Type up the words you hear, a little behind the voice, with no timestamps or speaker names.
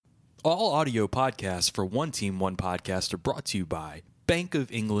All audio podcasts for One Team, One Podcast are brought to you by Bank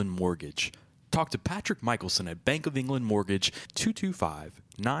of England Mortgage. Talk to Patrick Michelson at Bank of England Mortgage,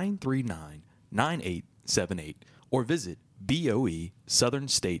 225-939-9878, or visit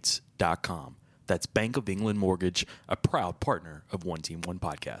boesouthernstates.com. That's Bank of England Mortgage, a proud partner of One Team, One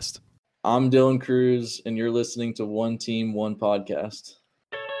Podcast. I'm Dylan Cruz, and you're listening to One Team, One Podcast.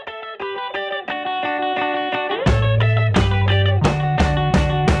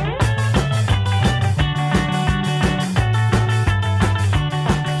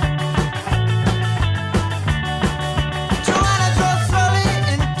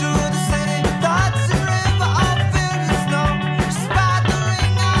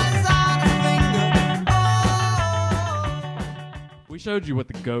 We showed you what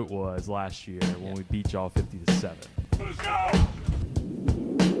the GOAT was last year when we beat y'all 50-7. Let's go!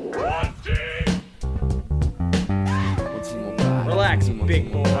 One team! Relax, big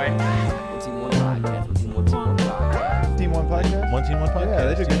boy. Team One Podcast. Team One Podcast? One Team, One Podcast? Yeah,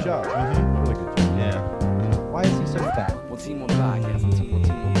 they did a good job. Really good job. Yeah. Why is he so fat? One Team One Podcast. One Team One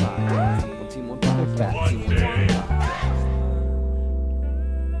Podcast. One Team One Podcast. Fat. One team!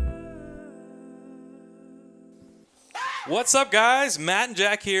 What's up, guys? Matt and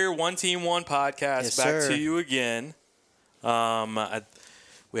Jack here, One Team, One Podcast. Yes, Back sir. to you again. We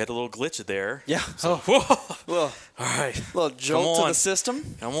had a little glitch there. Yeah. So, Oh, whoa. little, All right. little jolt to on. the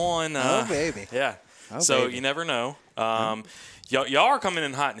system. Come on. Oh, baby. Yeah. Oh, So baby. you never know. Y'all are coming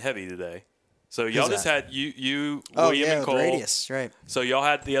in hot and heavy today. So y'all Who's just that? had you, Oh, William, yeah, and with Cole. Radius, right. So y'all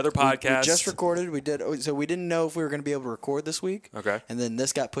had the other We podcast. just recorded. We did. So we didn't know if we were going to be able to record this week. Okay. And then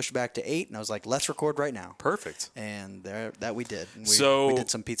this got pushed back to 8, and I was like, let's record right now. Perfect. And that we did. And So- we did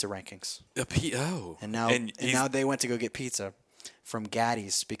some pizza rankings. And now he's- they went to go get pizza from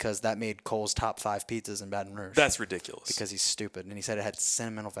Gaddy's because that made Cole's top 5 pizzas in Baton Rouge. That's ridiculous. because he's stupid, and he said it had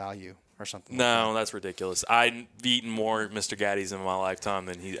sentimental value or something. No, that's ridiculous. I've eaten more Mr. Gaddy's in my lifetime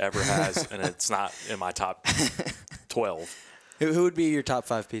than he ever has, and it's not in my top 12. Who would be your top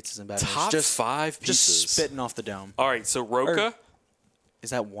 5 pizzas in Baton Rouge? Top Just 5 pizzas. Just spitting off the dome. All right, so Roca,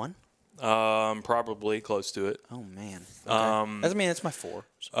 Is that one? probably close to it. Oh man. Okay. I mean, it's my 4.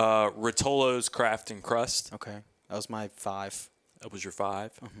 Rotolo's Craft and Crust. Okay, that was my 5. That was your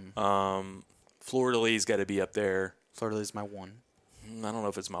 5. Mm-hmm. Fleur de Lis's got to be up there. Fleur de Lis is my 1. I don't know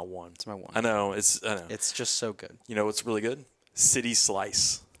if it's my 1. It's my 1. I know. I know. It's just so good. You know what's really good? City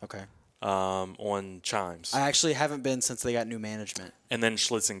Slice Okay. on Chimes. I actually haven't been since they got new management. And then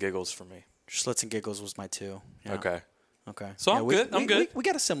Schlitz and Giggles for me. Schlitz and Giggles was my 2. Yeah. Okay. Okay. So I'm good. I'm good. We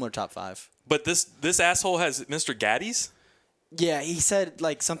got a similar top 5. But this asshole has Mr. Gaddy's? Yeah, he said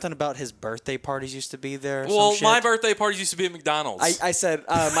like something about his birthday parties used to be there. or Well, some my shit. birthday parties used to be at McDonald's. I said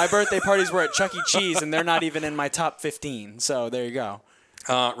my birthday parties were at Chuck E. Cheese, and they're not even in my top 15. So there you go.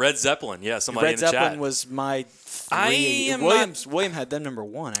 Red Zeppelin. Yeah, somebody Red in the Zeppelin chat. was my 3. I am William had them number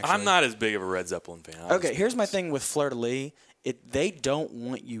 1, actually. I'm not as big of a Red Zeppelin fan. Okay, here's my thing with Fleur de Lis. They don't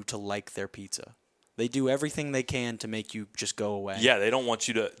want you to like their pizza. They do everything they can to make you just go away. Yeah, they don't want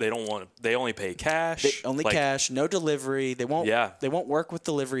you to. They don't want. They only pay cash. Only Like, cash, no delivery. They won't. Yeah. They won't work with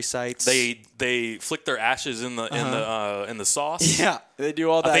delivery sites. They flick their ashes in the in the sauce. Yeah, they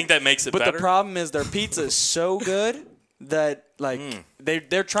do all that. I think that makes it but better. the problem is their pizza is so good that like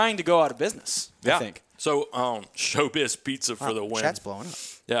they're trying to go out of business. Yeah. I think. So Showbiz Pizza for the win. Chat's blowing up.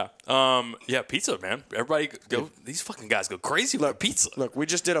 Yeah. Yeah. Pizza, man. Everybody go. These fucking guys go crazy with pizza. Look, we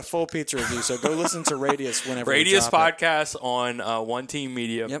just did a full pizza review, so go listen to Radius whenever. Radius we drop it. podcast on One Team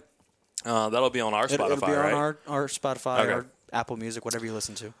Media. Yep. That'll be on our Spotify, It'll be right? on our Spotify Okay. or Apple Music, whatever you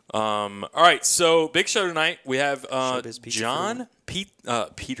listen to. All right, so big show tonight. We have Showbiz Pizza John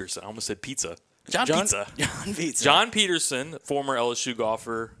Peterson. I almost said pizza. John Pizza. John Peterson, former LSU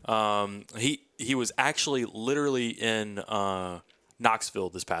golfer. He was actually literally in Knoxville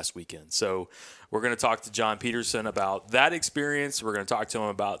this past weekend. So we're going to talk to John Peterson about that experience. We're going to talk to him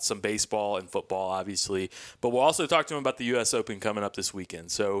about some baseball and football, obviously. But we'll also talk to him about the U.S. Open coming up this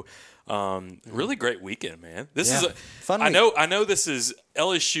weekend. So really great weekend, man. This is Fun I week. know this is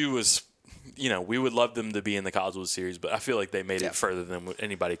LSU was, we would love them to be in the College World Series, but I feel like they made it further than what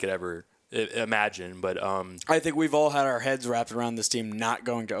anybody could ever imagine. But I think we've all had our heads wrapped around this team not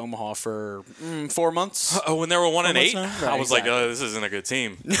going to Omaha for 4 months. when they were 1-8, now? I Right, was like, exactly. "Oh, this isn't a good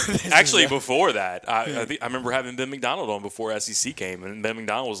team." Actually, before that, I remember having Ben McDonald on before SEC came, and Ben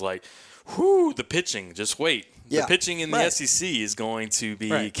McDonald was like, "Whoo, the pitching! Just wait, Yeah. the pitching in the Right. SEC is going to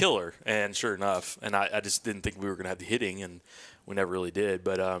be Right. killer." And sure enough, and I just didn't think we were going to have the hitting, and we never really did.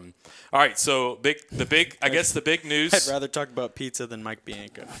 But all right, so I guess the big news. I'd rather talk about pizza than Mike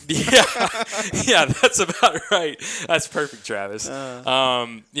Bianco. Yeah, that's about right. That's perfect, Travis.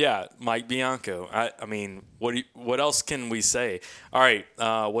 Yeah, Mike Bianco. I mean, what else can we say? All right,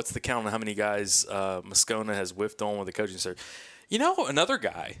 what's the count on how many guys Moscona has whiffed on with the coaching search? You know, another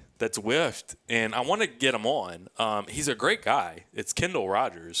guy that's whiffed, and I want to get him on. He's a great guy. It's Kendall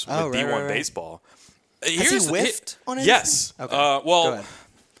Rogers with D1 Baseball. Has he whiffed on anything? Yes. Okay. Well, Go ahead.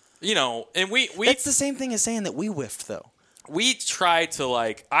 you know, and we It's the same thing as saying that we whiffed, though. we try to,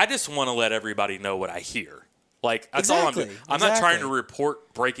 like, I just want to let everybody know what I hear. Like, that's all I'm doing. Exactly, I'm not trying to exactly.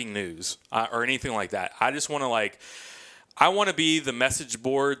 report breaking news or anything like that. I just want to, I want to be the message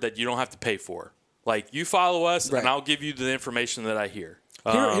board that you don't have to pay for. Like, you follow us, Right. and I'll give you the information that I hear.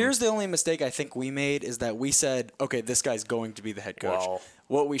 Here's the only mistake I think we made is that we said, okay, this guy's going to be the head coach. Well-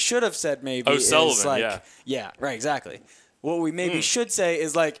 What we should have said maybe O'Sullivan, is like, yeah. yeah, right, exactly. What we maybe should say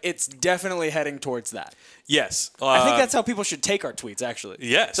is like, it's definitely heading towards that. Yes. I think that's how people should take our tweets, actually.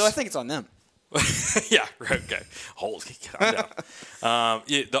 Yes. So I think it's on them. yeah, right, okay. Holy, calm down.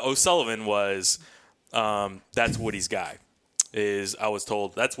 The O'Sullivan was, that's Woody's guy. I was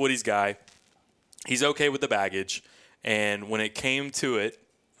told, that's Woody's guy. He's okay with the baggage. And when it came to it,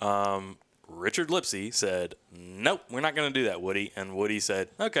 Richard Lipsey said, nope, we're not going to do that, Woody. And Woody said,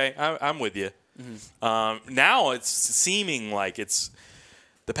 okay, I'm with you. Now it's seeming like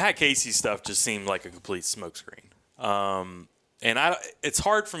the Pat Casey stuff just seemed like a complete smokescreen. And it's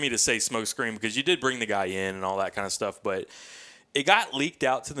hard for me to say smokescreen because you did bring the guy in and all that kind of stuff, but it got leaked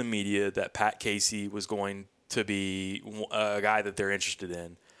out to the media that Pat Casey was going to be a guy that they're interested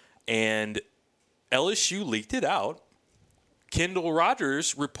in. And LSU leaked it out. Kendall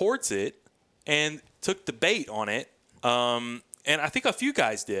Rogers reports it and took the bait on it. And I think a few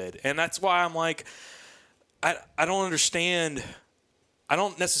guys did. And that's why I'm like, I don't understand. I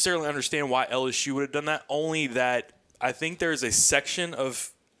don't necessarily understand why LSU would have done that, only that I think there's a section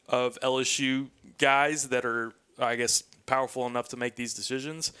of LSU guys that are, I guess, powerful enough to make these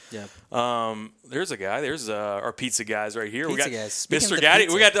decisions. Yeah. There's a guy. There's our pizza guys right here. Pizza we got guys. Speaking Mr. of the Gaddy.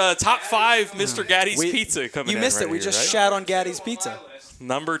 pizza. We got top 5 Mr. Gaddy's Pizza coming in. You missed right it. We here, just right? shat on Gaddy's Pizza.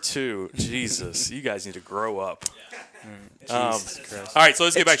 Number 2. Jesus, you guys need to grow up. Jesus Christ. All right, so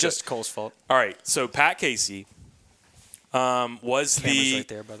let's get back It's just to Cole's fault. All right, so Pat Casey was Camera's right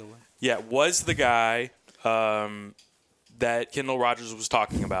there, by the way. was the guy that Kendall Rogers was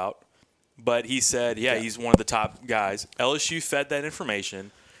talking about. But he said, he's one of the top guys. LSU fed that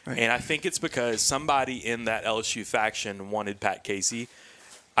information, and I think it's because somebody in that LSU faction wanted Pat Casey.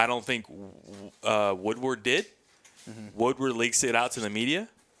 I don't think Woodward did. Woodward leaks it out to the media.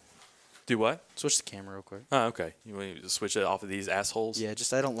 Do what? Switch the camera real quick. Oh, okay. You want me to switch it off of these assholes? Yeah,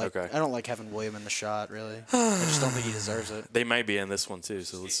 just I don't like having William in the shot, really. I just don't think he deserves it. They may be in this one, too,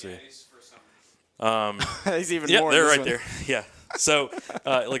 so let's see. He's even Yeah, more. they're in this right one. there. Yeah. So,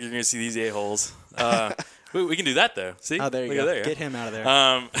 look, you're going to see these a-holes. We can do that, though. See? Oh, there you Look go. at there. Get him out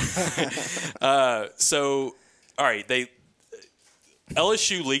of there. So, all right,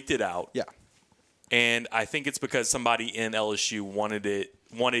 LSU leaked it out. Yeah. And I think it's because somebody in LSU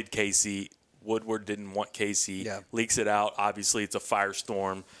wanted Casey. Woodward didn't want Casey. Yeah. Leaks it out. Obviously, it's a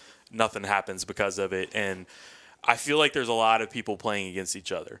firestorm. Nothing happens because of it. And I feel like there's a lot of people playing against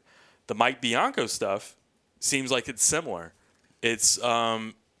each other. The Mike Bianco stuff seems like it's similar. It's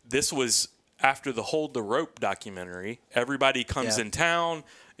this was after the Hold the Rope documentary. Everybody comes Yeah. in town.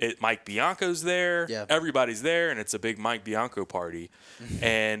 Mike Bianco's there. Yeah. Everybody's there, and it's a big Mike Bianco party.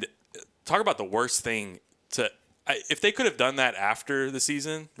 And talk about the worst thing if they could have done that after the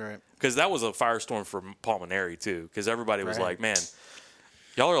season, Right. because that was a firestorm for Paul Maneri too, because everybody was Right. like, man,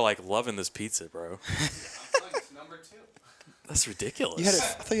 y'all are like loving this pizza, bro. That's ridiculous.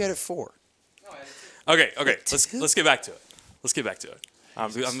 I thought you had it 4. Okay. Let's get back to it.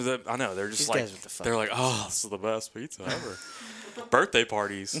 I know they're just These like guys with the fuck. they're like, oh, this is the best pizza ever. Birthday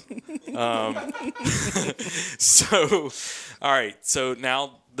parties. So, all right. So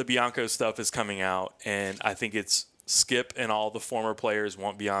now the Bianco stuff is coming out, and I think it's Skip and all the former players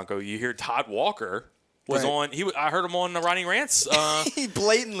want Bianco. You hear Todd Walker was Right. on. I heard him on the Ronnie Rants. He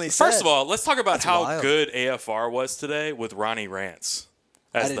blatantly said. First of all, let's talk about That's how wild. good AFR was today with Ronnie Rants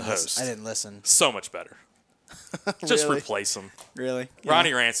as the host. I didn't listen. So much better. Just Really? replace him. Really?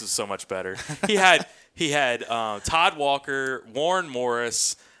 Ronnie Rants is so much better. He had Todd Walker, Warren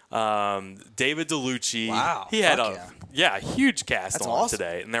Morris, David DeLucci. Wow, He had fuck a huge cast That's on awesome.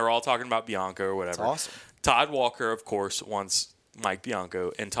 today, and they were all talking about Bianco or whatever. That's awesome. Todd Walker, of course, wants Mike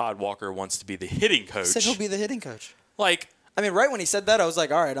Bianco, and Todd Walker wants to be the hitting coach. He said he'll be the hitting coach. Like, I mean, right when he said that, I was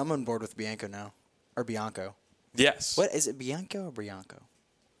like, all right, I'm on board with Bianco now. Or Bianco. Yes. What is it, Bianco or Bianco?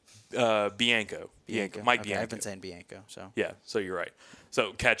 Bianco. Mike Okay, Bianco. I've been saying Bianco, so Yeah, so you're right.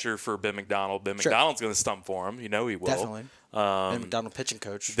 So catcher for Ben McDonald. Ben Sure. McDonald's going to stump for him. You know he will. definitely. And McDonald pitching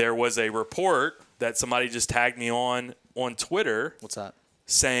coach. There was a report that somebody just tagged me on Twitter What's that?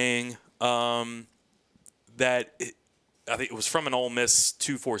 saying that I think it was from an Ole Miss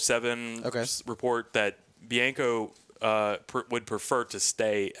 247 Okay. report that Bianco would prefer to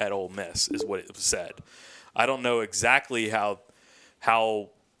stay at Ole Miss, is what it was said. I don't know exactly how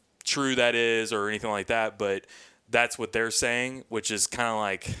true that is or anything like that, but that's what they're saying, which is kind of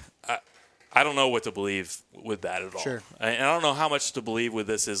like I don't know what to believe with that at all. Sure. And I don't know how much to believe with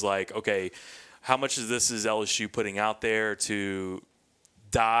this is like, okay, how much of this is LSU putting out there to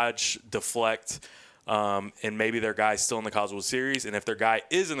dodge, deflect, and maybe their guy's still in the College World Series. And if their guy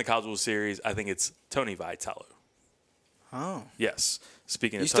is in the College World Series, I think it's Tony Vitello. Oh, Yes.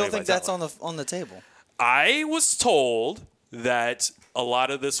 Speaking you of still Tony think Vitello. that's on the table? I was told that a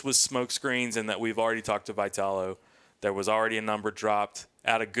lot of this was smoke screens and that we've already talked to Vitello. There was already a number dropped.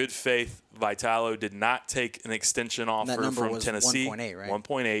 Out of good faith, Vitello did not take an extension offer number from was Tennessee. 1.8, right?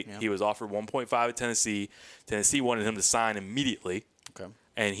 1.8. Yeah. He was offered 1.5 at Tennessee. Tennessee wanted him to sign immediately. Okay,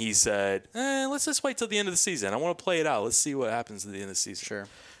 And he said, let's just wait till the end of the season. I want to play it out. Let's see what happens at the end of the season. sure.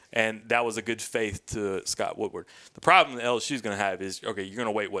 And that was a good faith to Scott Woodward. The problem that LSU is going to have is, okay, you're going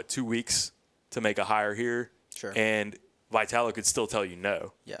to wait, 2 weeks to make a hire here? Sure. And Vitello could still tell you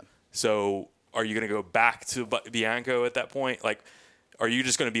no. Yeah. So are you going to go back to Bianco at that point? Like, are you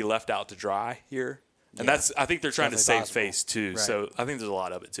just going to be left out to dry here? And Yeah. I think they're trying to Definitely save possible. face too. Right. So I think there's a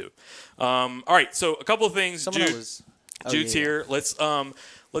lot of it too. All right. So a couple of things. Someone Jude, that was. Jude's here.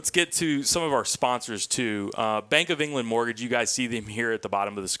 Let's get to some of our sponsors too. Bank of England Mortgage. You guys see them here at the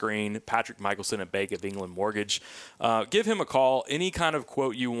bottom of the screen. Patrick Michelson at Bank of England Mortgage. Give him a call. Any kind of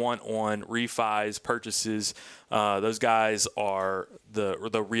quote you want on refis, purchases. Those guys are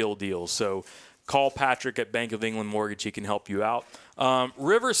the real deal. So call Patrick at Bank of England Mortgage. He can help you out.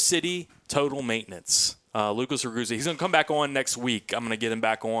 River City Total Maintenance. Lucas Ragusa, he's going to come back on next week. I'm going to get him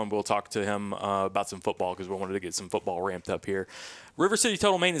back on. We'll talk to him about some football because we wanted to get some football ramped up here. River City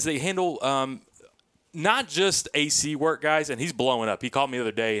Total Maintenance, they handle not just AC work, guys, and he's blowing up. He called me the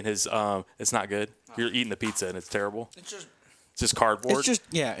other day, and his it's not good. You're eating the pizza, and it's terrible. It's It's just cardboard.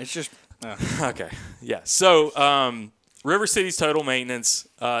 It's just. Okay. Yeah. So River City's Total Maintenance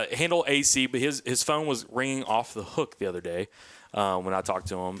handle AC, but his phone was ringing off the hook the other day when I talked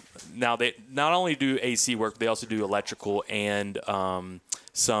to him. Now they not only do AC work, they also do electrical and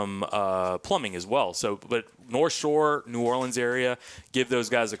some plumbing as well. So, but North Shore, New Orleans area, give those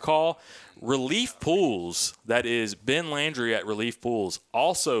guys a call. Relief Pools, that is Ben Landry at Relief Pools,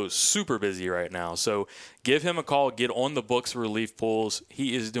 also super busy right now. So give him a call, get on the books for Relief Pools.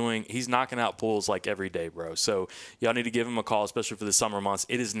 He's knocking out pools like every day, bro. So y'all need to give him a call, especially for the summer months.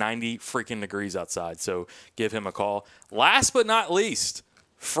 It is 90 freaking degrees outside, so give him a call. Last but not least,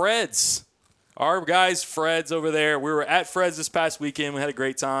 Fred's. Our guys, Fred's over there. We were at Fred's this past weekend. We had a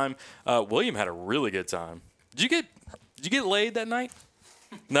great time. William had a really good time. Did you get laid that night?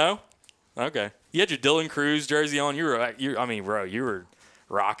 No? Okay. You had your Dylan Cruz jersey on. You were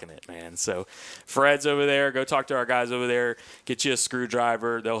rocking it, man. So Fred's over there. Go talk to our guys over there. Get you a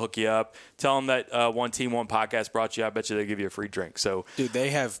screwdriver. They'll hook you up. Tell them that One Team, One Podcast brought you. I bet you they'll give you a free drink. So, Dude, they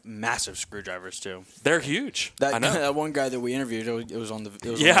have massive screwdrivers too. they're huge. I know. That one guy that we interviewed, it was on the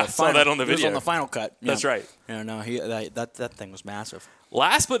Yeah, on I the saw final, that on the It was video. on the final cut. That's Yeah. right. Yeah, no, that thing was massive.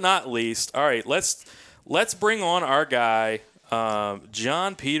 Last but not least, all right, let's bring on our guy,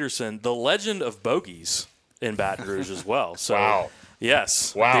 John Peterson, the legend of bogeys in Baton Rouge as well. So, Wow.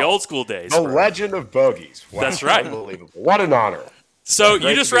 Yes. Wow. The old school days. The bro. legend of bogeys. Wow. That's right. Unbelievable. What an honor. So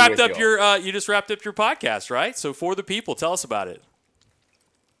Great you just to be wrapped with up y'all. your podcast, right? So for the people, tell us about it.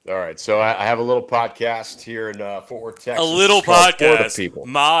 All right. So I have a little podcast here in Fort Worth, Texas. A little called For the podcast, People.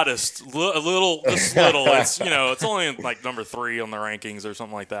 modest, a little. It's it's only like number 3 on the rankings or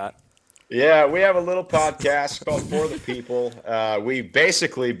something like that. Yeah, we have a little podcast called For the People. We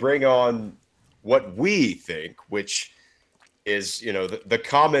basically bring on what we think, which is, the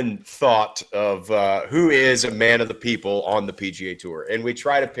common thought of who is a man of the people on the PGA Tour. And we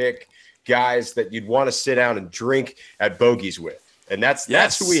try to pick guys that you'd want to sit down and drink at bogeys with. And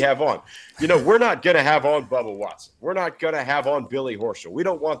that's who we have on. We're not going to have on Bubba Watson. We're not going to have on Billy Horschel. We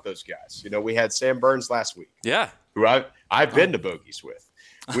don't want those guys. We had Sam Burns last week, Yeah. who I've been to bogeys with.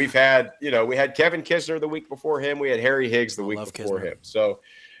 We've had, we had Kevin Kisner the week before him. We had Harry Higgs the week before Kisner. him. So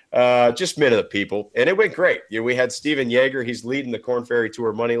just men of the people. And it went great. We had Steven Yeager. He's leading the Korn Ferry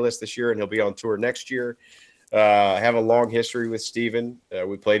Tour money list this year, and he'll be on tour next year. I have a long history with Steven.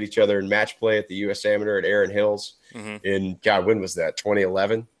 We played each other in match play at the U.S. Amateur at Erin Hills in, God, when was that?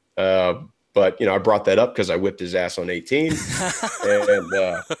 2011. But, I brought that up because I whipped his ass on 18.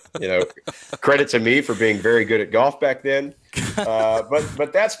 And, credit to me for being very good at golf back then.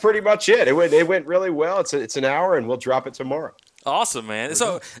 But that's pretty much it. It went really well. It's an hour, and we'll drop it tomorrow. Awesome, man.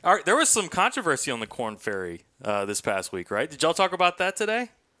 So there was some controversy on the Corn Ferry this past week, right? Did y'all talk about that today?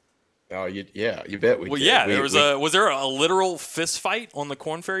 Oh, you bet we did. Yeah, was there a literal fist fight on the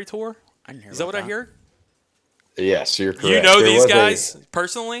Corn Ferry tour? I didn't hear Is that what about I hear? Yes, you're correct. You know There these was guys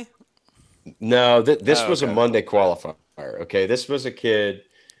personally? No, this was a okay. Monday qualifier. Okay, this was a kid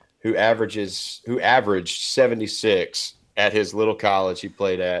who averaged 76 at his little college he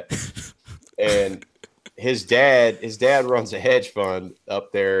played at, and his dad runs a hedge fund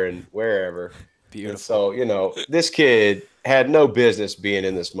up there and wherever. Beautiful. And so this kid had no business being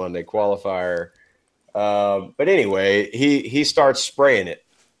in this Monday qualifier. But anyway, he starts spraying it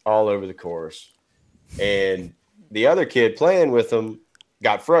all over the course, and the other kid playing with him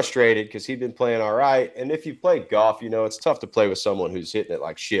got frustrated because he'd been playing all right. And if you played golf, it's tough to play with someone who's hitting it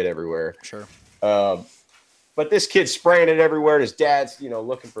like shit everywhere. Sure. But this kid's spraying it everywhere, and his dad's,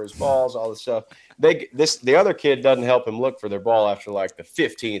 looking for his balls, all this stuff. The other kid doesn't help him look for their ball after like the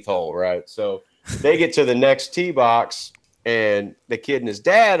 15th hole, right? So they get to the next tee box, and the kid and his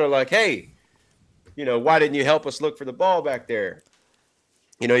dad are like, "Hey, why didn't you help us look for the ball back there?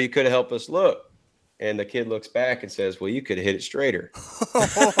 You could have helped us look." And the kid looks back and says, "Well, you could have hit it straighter."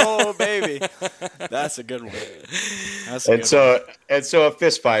 Oh, baby. That's a good one. And so a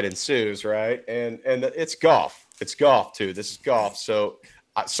fist fight ensues, right? And it's golf. It's golf too. This is golf. So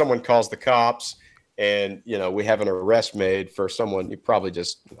someone calls the cops, and we have an arrest made for someone. You probably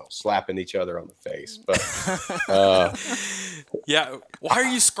just slapping each other on the face. But Yeah. Why are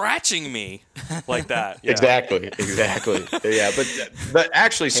you scratching me like that? Yeah. exactly. Yeah, but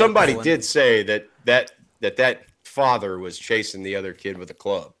actually, somebody did say that father was chasing the other kid with a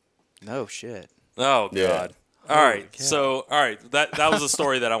club. No shit. Oh God. Yeah. All right. So that was a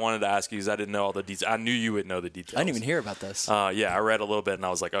story that I wanted to ask you because I didn't know all the details. I knew you would know the details. I didn't even hear about this. Yeah, I read a little bit and I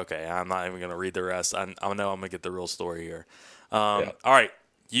was like, okay, I'm not even going to read the rest. I know I'm going to get the real story here. All right.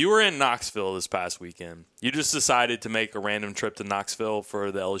 You were in Knoxville this past weekend. You just decided to make a random trip to Knoxville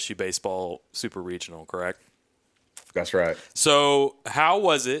for the LSU Baseball Super Regional, correct? That's right. So how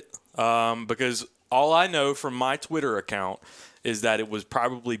was it? Because all I know from my Twitter account is that it was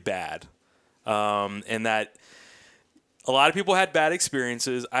probably bad, and that a lot of people had bad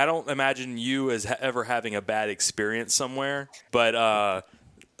experiences. I don't imagine you as ever having a bad experience somewhere, but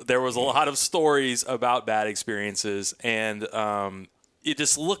there was a lot of stories about bad experiences, and it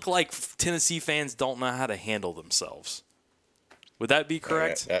just looked like Tennessee fans don't know how to handle themselves. Would that be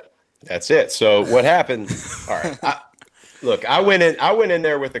correct? That's it. So what happened? All right. Look, I went in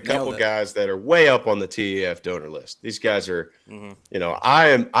there with a couple guys that are way up on the TEF donor list. These guys are,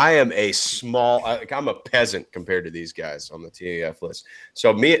 I am a small, I'm a peasant compared to these guys on the TEF list.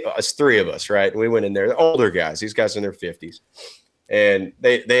 So us three of us, right? And we went in there, the older guys, these guys in their 50s. And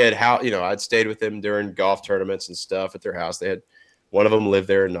they had I'd stayed with them during golf tournaments and stuff at their house. They had, one of them lived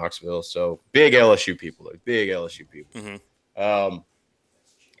there in Knoxville. So big LSU people.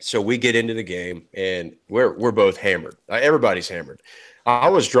 So we get into the game, and we're both hammered. Everybody's hammered. I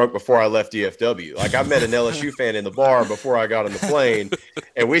was drunk before I left DFW. Like, I met an LSU fan in the bar before I got on the plane,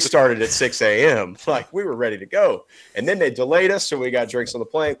 and we started at 6 a.m. Like, we were ready to go. And then they delayed us, so we got drinks on the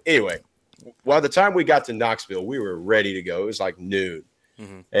plane. Anyway, by the time we got to Knoxville, we were ready to go. It was like noon.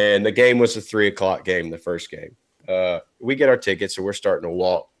 And the game was a 3 o'clock game, the first game. We get our tickets, so we're starting to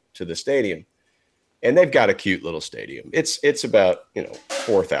walk to the stadium. And they've got a cute little stadium. It's about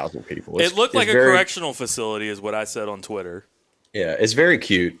 4,000 people. It looked like a correctional facility, is what I said on Twitter. Yeah, it's very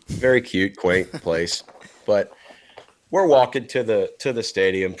cute, quaint place. But we're walking to the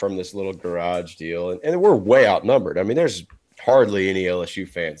stadium from this little garage deal, and we're way outnumbered. I mean, there's hardly any LSU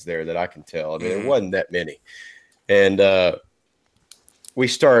fans there that I can tell. I mean, there wasn't that many. And we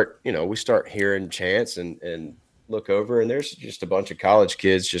start hearing chants and look over, and there's just a bunch of college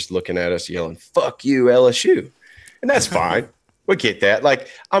kids just looking at us yelling, "Fuck you, LSU." And that's fine. We get that. Like,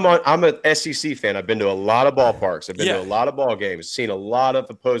 I'm an SEC fan. I've been to a lot of ballparks. I've been to a lot of ball games, seen a lot of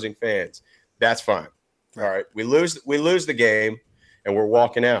opposing fans. That's fine. All right. We lose the game, and we're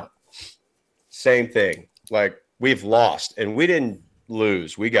walking out. Same thing. Like, we've lost, and we didn't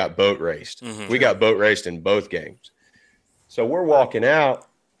lose. We got boat raced. We got boat raced in both games. So we're walking out,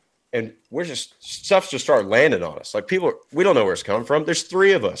 and stuff's just starting landing on us. Like, we don't know where it's coming from. There's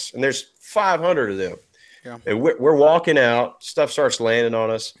 3 of us, and there's 500 of them. Yeah. And we're walking out. Stuff starts landing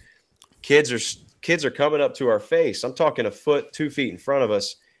on us. Kids are kids are coming up to our face. I'm talking a foot, 2 feet in front of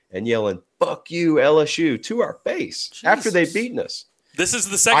us and yelling, "Fuck you, LSU," to our face after they've beaten us. This is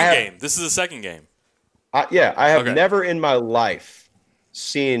the second game. This is the second game. I have never in my life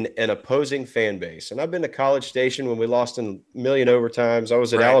seen an opposing fan base. And I've been to College Station when we lost in a million overtimes. I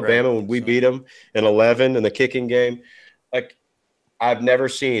was at Alabama when we beat them in 11 in the kicking game. Like, I've never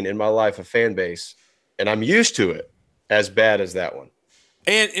seen in my life a fan base, and I'm used to it, as bad as that one.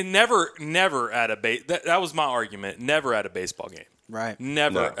 And never at a that was my argument. Never at a baseball game. Right.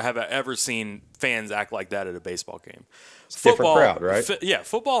 Never have I ever seen fans act like that at a baseball game. It's a different crowd, right?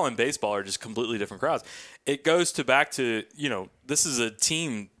 Football and baseball are just completely different crowds. It goes back to, this is a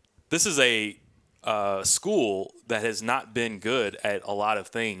team, this is a school that has not been good at a lot of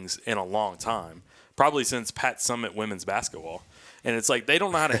things in a long time, probably since Pat Summitt women's basketball. And it's like they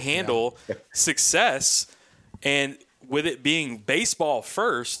don't know how to handle success. And with it being baseball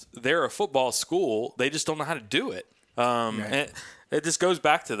first, they're a football school. They just don't know how to do it. And it just goes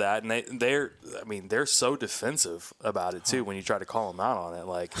back to that, and they're so defensive about it too. When you try to call them out on it,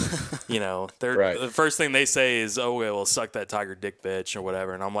 like, the first thing they say is, "Oh well, suck that Tiger dick, bitch," or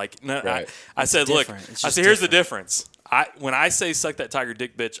whatever. And I'm like, no, I said, look, I said, here's the difference. When I say suck that Tiger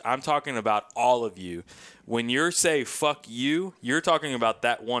dick, bitch, I'm talking about all of you. When you say fuck you, you're talking about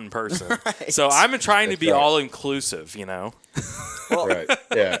that one person. Right. So I'm trying to be all inclusive, Well, right.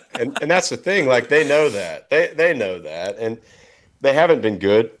 Yeah. And that's the thing. Like, they know that. They know that. And they haven't been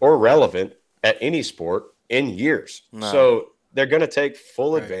good or relevant at any sport in years. No. So they're going to take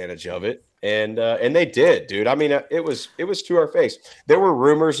full advantage of it. And they did, dude. I mean, it was to our face. There were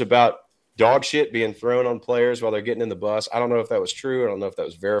rumors about dog shit being thrown on players while they're getting in the bus. I don't know if that was true. I don't know if that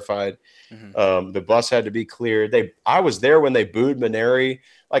was verified. Mm-hmm. The bus had to be cleared. I was there when they booed Maneri.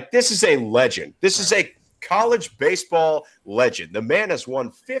 Like, this is a legend. This is a college baseball legend. The man has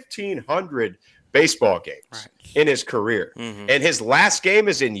won 1,500 baseball games in his career. Mm-hmm. And his last game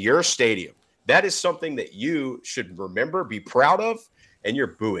is in your stadium. That is something that you should remember, be proud of, and you're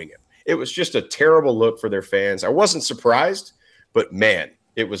booing him. It was just a terrible look for their fans. I wasn't surprised, but man,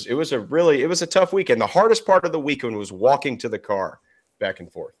 it was a tough weekend. The hardest part of the weekend was walking to the car back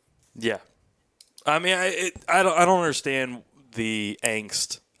and forth. Yeah. I mean, I don't understand the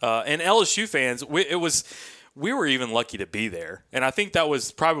angst. And LSU fans, we were even lucky to be there. And I think that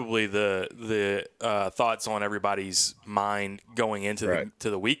was probably the thoughts on everybody's mind going into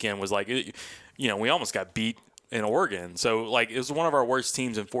the weekend was like, we almost got beat in Oregon. So, like, it was one of our worst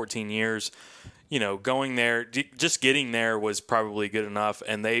teams in 14 years. Going there, just getting there was probably good enough,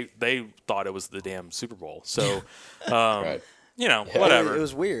 and they thought it was the damn Super Bowl. So, whatever. It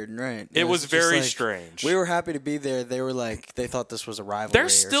was weird, right? It was very strange. We were happy to be there. They were like, they thought this was a rivalry. They're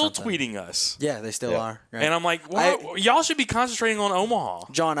still tweeting us. Yeah, they still are. Right? And I'm like, y'all should be concentrating on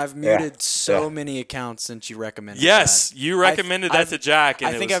Omaha. John, I've muted so many accounts since you recommended that. You recommended that to Jack.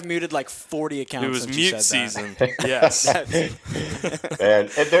 And I think I've muted like 40 accounts. It was since mute you said season. That. Yes. And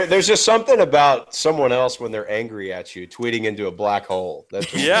there's just something about someone else when they're angry at you tweeting into a black hole. That's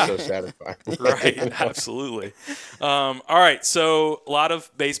just so satisfying. Right. Absolutely. All right. So a lot of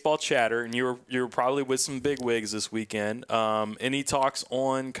baseball chatter, and you were probably with some big wigs this weekend. Any talks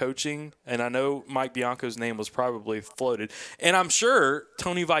on coaching? And I know Mike Bianco's name was probably floated, and I'm sure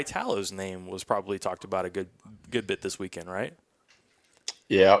Tony Vitalo's name was probably talked about a good bit this weekend, right?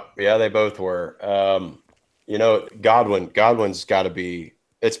 Yeah, they both were. Godwin's got to be.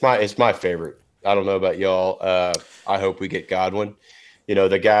 It's my favorite. I don't know about y'all. I hope we get Godwin.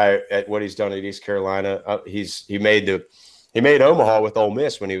 The guy at what he's done at East Carolina. He made Omaha with Ole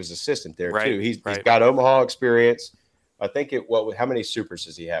Miss when he was assistant there too. He's got Omaha experience. I think how many supers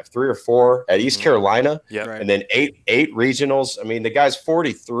does he have? 3 or 4 at East Carolina, and then eight regionals. I mean, the guy's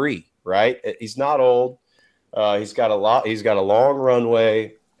 43, right? He's not old. He's got a long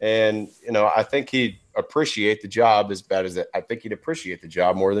runway, and I think he'd appreciate the job as bad as that. I think he'd appreciate the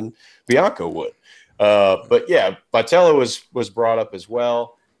job more than Bianco would. But yeah, Vitello was brought up as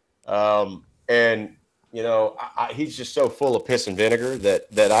well, and. He's just so full of piss and vinegar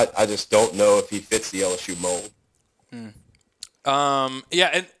that I just don't know if he fits the LSU mold. And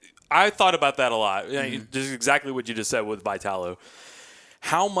I thought about that a lot. Just exactly what you just said with Vitalo.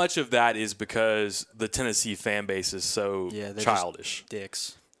 How much of that is because the Tennessee fan base is so childish?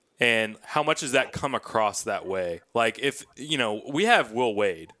 Dicks. And how much does that come across that way? Like, if, we have Will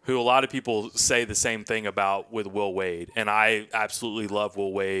Wade, who a lot of people say the same thing about with Will Wade. And I absolutely love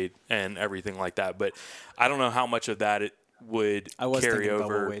Will Wade and everything like that. But I don't know how much of that it would carry over.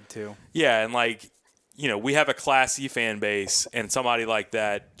 About Will Wade too. Yeah. And we have a Class E fan base, and somebody like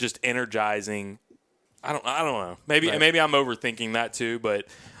that just energizing. I don't know. Maybe I'm overthinking that too. But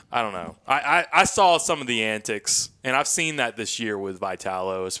I don't know. I saw some of the antics, and I've seen that this year with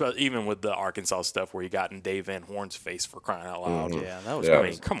Vitalo, especially even with the Arkansas stuff where he got in Dave Van Horn's face for crying out loud. Yeah, that was. Yeah. I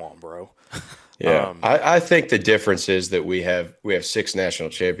mean, come on, bro. Yeah, I think the difference is that we have 6 national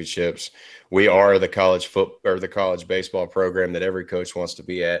championships. We are the the college baseball program that every coach wants to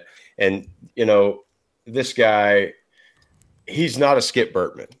be at. And this guy, he's not a Skip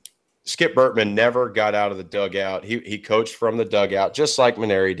Bertman. Skip Bertman never got out of the dugout. He coached from the dugout, just like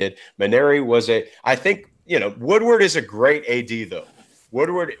Mainieri did. Mainieri was I think Woodward is a great AD though.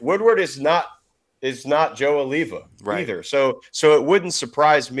 Woodward is not Joe Oliva either. So it wouldn't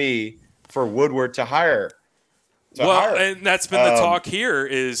surprise me for Woodward to hire. And that's been the talk here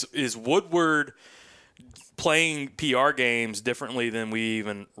is Woodward playing PR games differently than we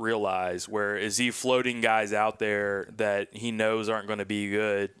even realize. Where is he floating guys out there that he knows aren't going to be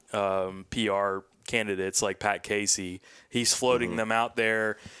good PR candidates like Pat Casey? He's floating them out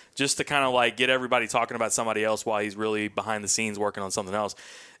there just to kind of like get everybody talking about somebody else while he's really behind the scenes working on something else.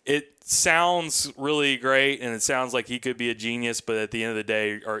 It sounds really great, and it sounds like he could be a genius. But at the end of the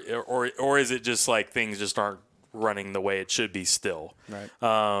day, or is it just like things just aren't running the way it should be still? Right.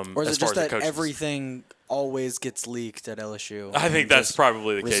 Or is it just that everything always gets leaked at LSU? I think that's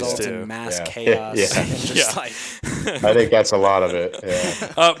probably the case results too. in mass chaos. And just like I think that's a lot of it.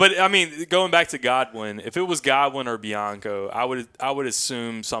 Yeah. But I mean, going back to Godwin, if it was Godwin or Bianco, I would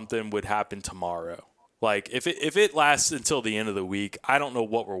assume something would happen tomorrow. Like if it lasts until the end of the week, I don't know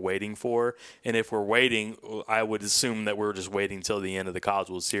what we're waiting for. And if we're waiting, I would assume that we're just waiting until the end of the College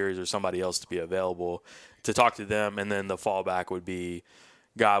World Series or somebody else to be available to talk to them, and then the fallback would be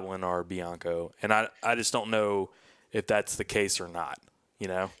Godwin or Bianco. And I just don't know if that's the case or not.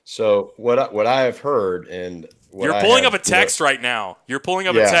 So what I have heard, and you're pulling up a text right now. You're pulling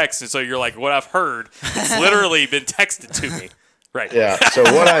up a text, and so you're like, what I've heard. It's literally been texted to me. Right. Yeah. So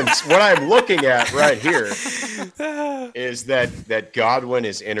what I'm looking at right here is that Godwin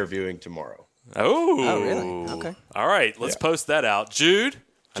is interviewing tomorrow. Oh, really? Okay. All right. Let's post that out. Jude,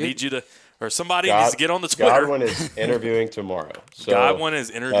 I need you to, or somebody needs to get on the Twitter. Godwin is interviewing tomorrow. So, Godwin is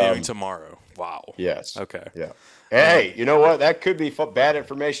interviewing tomorrow. Wow. Yes. Okay. Yeah. Hey, you know what? That could be bad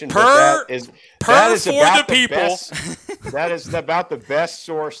information. Per that is for about the people. That is about the best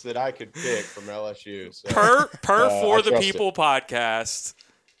source that I could pick from LSU. So, Per for the trust people podcast.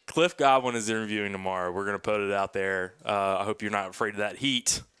 Cliff Godwin is interviewing tomorrow. We're going to put it out there. I hope you're not afraid of that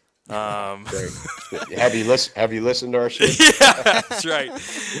heat. Have you listened to our show? Yeah, that's right.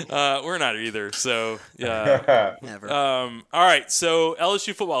 We're not either. So yeah. Never. All right. So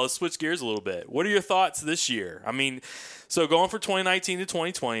LSU football. Let's switch gears a little bit. What are your thoughts this year? I mean, so going from 2019 to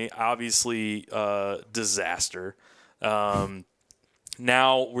 2020, obviously disaster. Now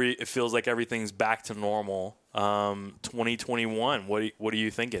it feels like everything's back to normal. 2021. What are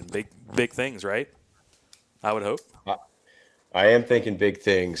you thinking? Big things, right? I would hope. I am thinking big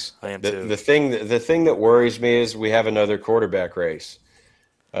things. I am too. The thing that worries me is we have another quarterback race,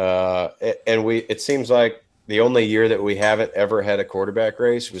 and it seems like the only year that we haven't ever had a quarterback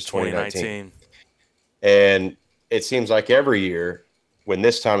race was 2019. And it seems like every year when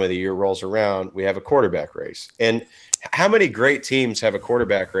this time of the year rolls around, we have a quarterback race. And how many great teams have a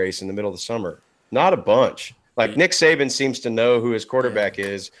quarterback race in the middle of the summer? Not a bunch. Like Nick Saban seems to know who his quarterback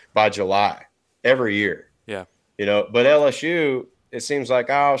is by July every year. Yeah. But LSU, it seems like,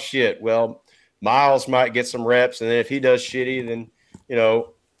 oh, shit, well, Miles might get some reps, and then if he does shitty, then,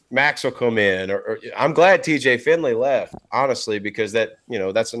 Max will come in. Or I'm glad TJ Finley left, honestly, because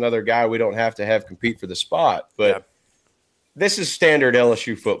that's another guy we don't have to have compete for the spot. But this is standard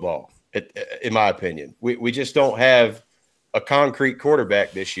LSU football, in my opinion. We just don't have a concrete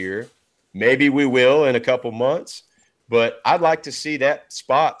quarterback this year. Maybe we will in a couple months. But I'd like to see that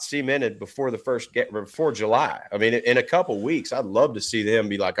spot cemented before July. I mean, in a couple weeks, I'd love to see them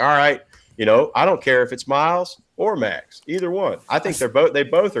be like, all right, I don't care if it's Miles or Max, either one. I think they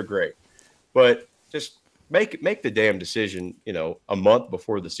both are great. But just make the damn decision, a month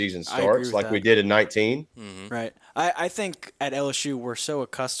before the season starts, like we did in 19. Mm-hmm. Right. I think at LSU we're so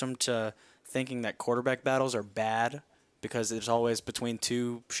accustomed to thinking that quarterback battles are bad because it's always between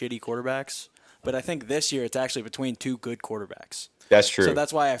two shitty quarterbacks. But I think this year it's actually between two good quarterbacks. That's true. So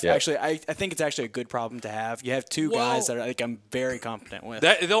that's why I think it's actually a good problem to have. You have two guys that I'm very confident with.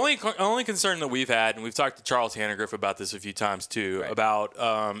 The only concern that we've had, and we've talked to Charles Hannegriff about this a few times too, about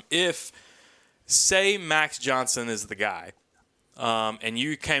if, say, Max Johnson is the guy, and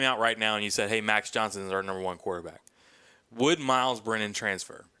you came out right now and you said, hey, Max Johnson is our number one quarterback, would Miles Brennan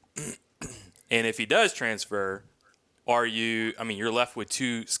transfer? And if he does transfer, you're left with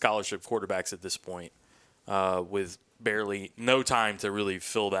two scholarship quarterbacks at this point, with no time to really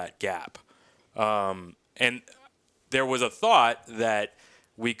fill that gap. And there was a thought that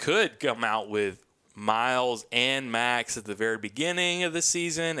we could come out with Miles and Max at the very beginning of the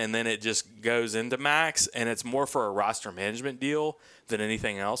season, and then it just goes into Max, and it's more for a roster management deal than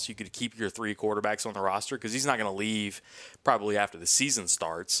anything else. You could keep your 3 quarterbacks on the roster because he's not going to leave probably after the season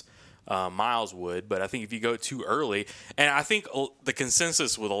starts. Miles would, but I think if you go too early, and I think the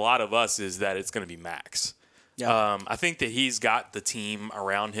consensus with a lot of us is that it's going to be Max. Yeah. I think that he's got the team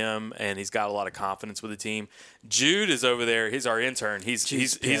around him, and he's got a lot of confidence with the team. Jude is over there. He's our intern. He's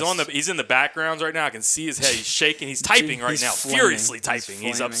in the backgrounds right now. I can see his head. He's shaking. He's typing right now, furiously typing.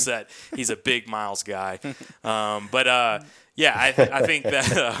 He's upset. He's a big Miles guy. Yeah, I think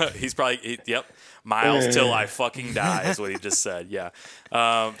that he's probably yep. Miles till I fucking die is what he just said. Yeah.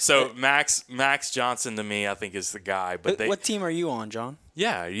 So Max Johnson to me, I think is the guy. But what team are you on, John?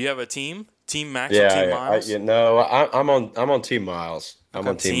 Yeah, you have a team. Team Max or Team Miles? I'm on Team Miles. I'm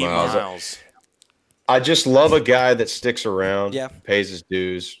on Team Miles. I just love a guy that sticks around, pays his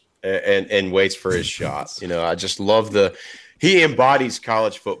dues, and waits for his shot. I just love he embodies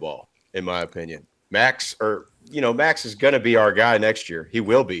college football, in my opinion. Max is going to be our guy next year. He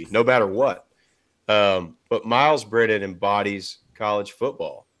will be, no matter what. But Miles Brennan embodies college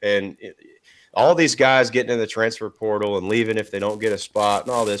football. And all these guys getting in the transfer portal and leaving if they don't get a spot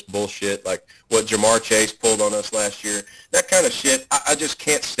and all this bullshit, like what Jamar Chase pulled on us last year, that kind of shit, I just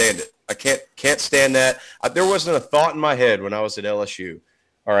can't stand it. I can't stand that. There wasn't a thought in my head when I was at LSU.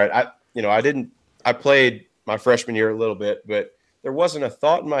 All right, I played my freshman year a little bit, but there wasn't a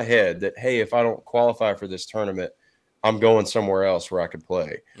thought in my head that, hey, if I don't qualify for this tournament, I'm going somewhere else where I could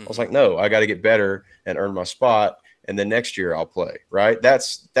play. I was like, no, I got to get better and earn my spot, and then next year I'll play, right?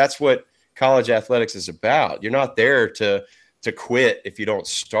 That's what college athletics is about. You're not there to quit if you don't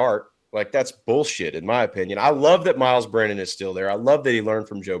start. Like, that's bullshit, in my opinion. I love that Miles Brennan is still there. I love that he learned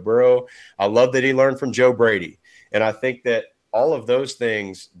from Joe Burrow. I love that he learned from Joe Brady. And I think that all of those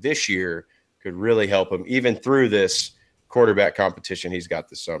things this year could really help him, even through this quarterback competition he's got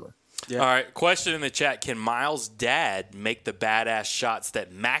this summer. Yeah. All right, question in the chat. Can Miles' dad make the badass shots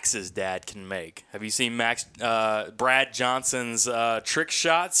that Max's dad can make? Have you seen Brad Johnson's trick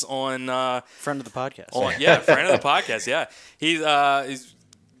shots on friend of the podcast? Friend of the podcast, yeah. He's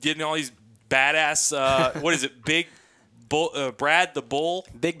getting all these badass what is it? Brad the Bull?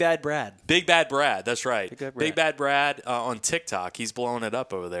 Big Bad Brad. Big Bad Brad, that's right. Big Bad Brad on TikTok. He's blowing it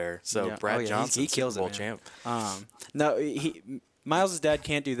up over there. So Brad Johnson, he kills Super Bowl it, champ. No, Miles' dad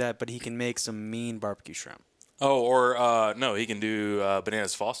can't do that, but he can make some mean barbecue shrimp. Oh, or no, he can do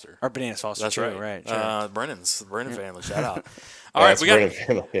Bananas Foster. Or Bananas Foster. That's too, right. Sure. The Brennan family. Shout out. All right,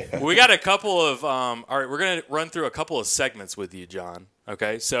 we got a couple of. All right, we're gonna run through a couple of segments with you, John.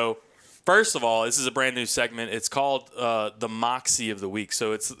 Okay, so first of all, this is a brand new segment. It's called the Moxie of the Week.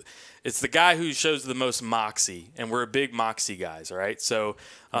 So it's the guy who shows the most moxie, and we're big moxie guys. All right, so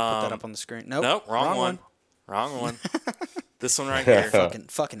put that up on the screen. Nope, wrong one. Wrong one. This one right here.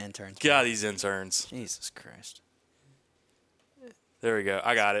 Fucking interns. God, these interns. Jesus Christ. There we go.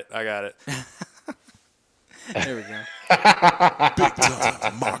 I got it. There we go.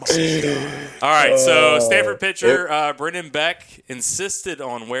 All right, so Stanford pitcher Brendan Beck insisted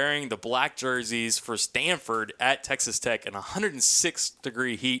on wearing the black jerseys for Stanford at Texas Tech in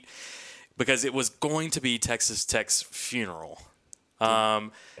 106-degree heat because it was going to be Texas Tech's funeral. How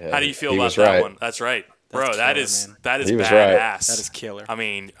do you feel about that one? That's right. Bro, that is badass. Right. That is killer. I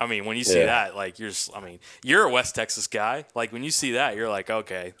mean, when you see that, like you're a West Texas guy. Like when you see that, you're like,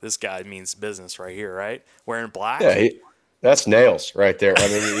 okay, this guy means business right here, right? Wearing black. Yeah, that's nails right there. I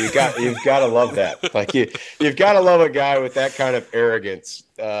mean, you've got to love that. Like you've got to love a guy with that kind of arrogance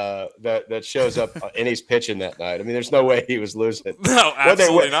that shows up and he's pitching that night. I mean, there's no way he was losing. No,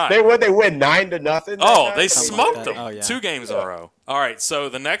 absolutely not. They win 9-0. Oh, they smoked them. Oh, yeah. 2 games in a row. All right, so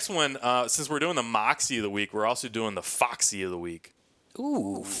the next one, since we're doing the Moxie of the Week, we're also doing the Foxy of the Week.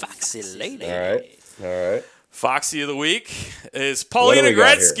 Ooh, Foxy lady. All right. Foxy of the Week is Paulina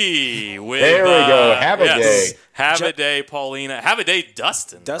Gretzky. There we go. Have a day. Have a day, Paulina. Have a day,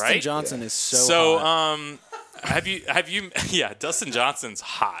 Dustin. Dustin right? Johnson is so hot. Have you? Yeah, Dustin Johnson's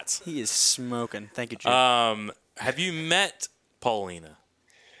hot. He is smoking. Thank you, Jim. Have you met Paulina?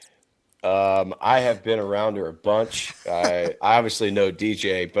 I have been around her a bunch. I obviously know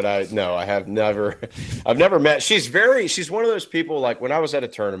DJ, but I have never. I've never met. She's one of those people. Like when I was at a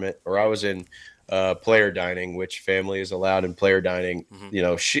tournament or I was in player dining, which family is allowed in player dining. Mm-hmm. You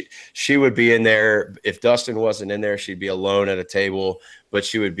know, she would be in there. If Dustin wasn't in there, she'd be alone at a table but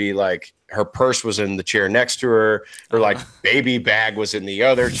she would be like, her purse was in the chair next to her. Her like baby bag was in the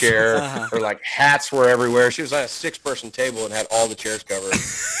other chair. Her like hats were everywhere. She was at a 6-person table and had all the chairs covered,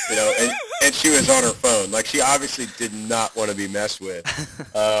 and she was on her phone. Like, she obviously did not want to be messed with.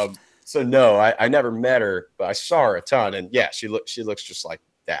 So no, I never met her, but I saw her a ton, and yeah, she looks just like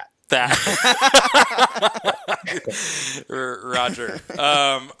that. Roger.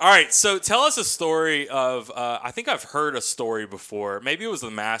 All right, so tell us a story of. I think I've heard a story before. Maybe it was the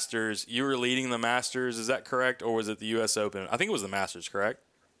Masters. You were leading the Masters. Is that correct, or was it the U.S. Open? I think it was the Masters. Correct.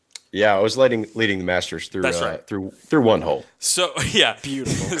 Yeah, I was leading the Masters through That's right. through one hole. So yeah,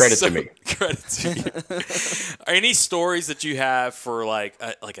 Beautiful. Credit to me. Credit to you. Any stories that you have for like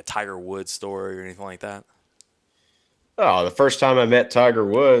a Tiger Woods story or anything like that? Oh, the first time I met Tiger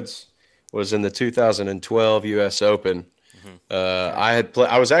Woods was in the 2012 U.S. Open. I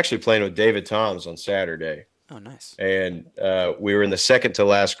was actually playing with David Toms on Saturday, Oh, nice. and we were in the second to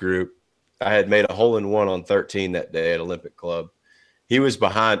last group. I had made a hole-in-one on 13 that day at Olympic Club. He was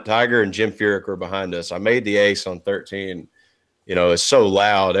behind. Tiger and Jim Furyk were behind us. I made the ace on 13. You know, it's so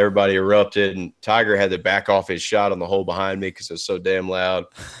loud. Everybody erupted, and Tiger had to back off his shot on the hole behind me because it was so damn loud.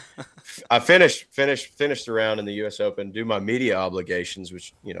 I finished the round in the U.S. Open, do my media obligations,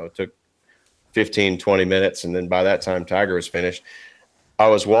 which, took 15, 20 minutes. And then by that time, Tiger was finished. I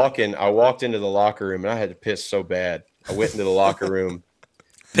walked into the locker room, and I had to piss so bad. I went into the locker room.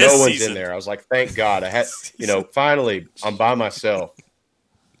 No one's in there. I was like, thank God. I had, finally, I'm by myself.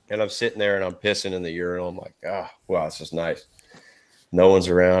 And I'm sitting there, and I'm pissing in the urinal. I'm like, wow, this is nice. No one's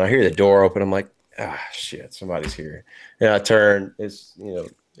around. I hear the door open. I'm like, shit, somebody's here. And I turn. It's,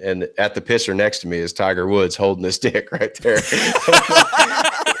 and at the pisser next to me is Tiger Woods holding his dick right there.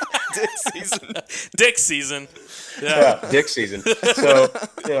 Dick season. Yeah, dick season. So,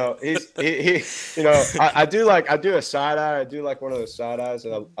 I do a side eye. I do like one of those side eyes,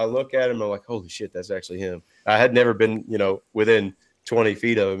 and I look at him. I'm like, holy shit, that's actually him. I had never been, within 20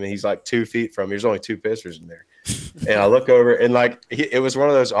 feet of him, and he's like 2 feet from me. There's only 2 pissers in there. And I look over, and it was one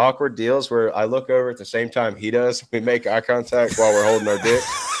of those awkward deals where I look over at the same time he does. We make eye contact while we're holding our dick.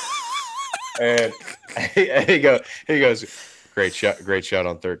 And he goes, great shot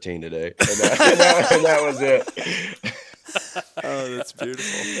on 13 today. And that was it. Oh, that's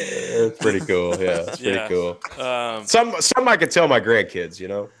beautiful. It's pretty cool. Yeah, it's pretty cool. Some I could tell my grandkids,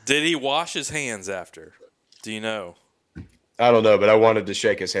 Did he wash his hands after? Do you know? I don't know, but I wanted to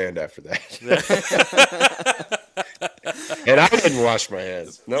shake his hand after that. And I didn't wash my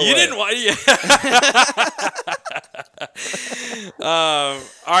hands. No, you way. didn't wash. All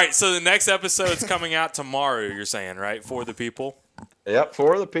right, so the next episode's coming out tomorrow. You're saying, right, for the people? Yep,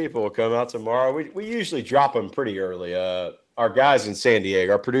 for the people will come out tomorrow. We usually drop them pretty early. Our guys in San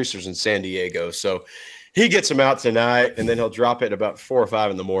Diego, our producers in San Diego, so he gets them out tonight, and then he'll drop it about 4 or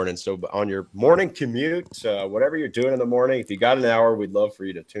 5 in the morning. So on your morning commute, whatever you're doing in the morning, if you got an hour, we'd love for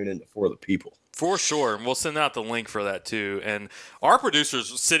you to tune in to For the People. For sure, and we'll send out the link for that too. And our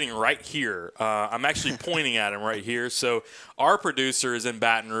producer's sitting right here. I'm actually pointing at him right here. So our producer is in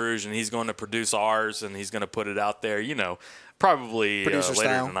Baton Rouge, and he's going to produce ours, and he's going to put it out there, probably Producer later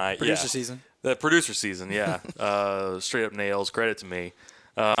style. tonight. Producer season. The producer season, yeah. Straight up nails. Credit to me.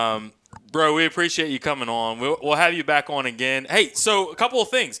 Bro, we appreciate you coming on. We'll have you back on again. Hey, so a couple of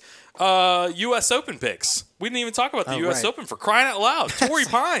things. U.S. Open picks. We didn't even talk about the U.S. right. Open, for crying out loud. Torrey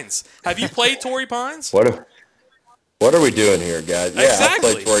Pines. Have you played Torrey Pines? What are we doing here, guys? Yeah, Exactly.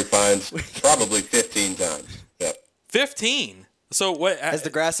 I played Torrey Pines probably 15 times. Yep. 15. So what? Has the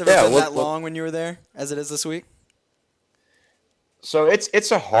grass ever been that long when you were there as it is this week? So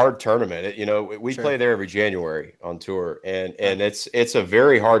it's a hard tournament. We Sure. play there every January on tour, and it's a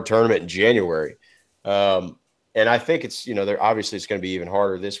very hard tournament in January. And I think it's obviously it's going to be even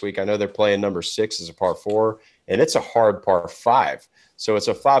harder this week. I know they're playing number 6 as a par 4, and it's a hard par 5. So it's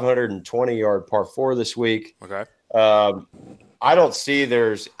a 520-yard par 4 this week. Okay. I don't see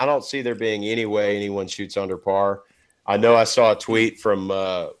there being any way anyone shoots under par. I know I saw a tweet from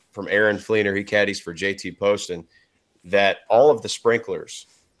Aaron Fleener. He caddies for JT Poston, that all of the sprinklers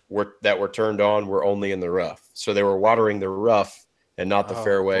that were turned on were only in the rough. So they were watering the rough and not the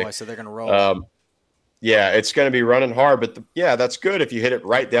fairway. Boy, so they're going to roll. Yeah, it's going to be running hard, but that's good if you hit it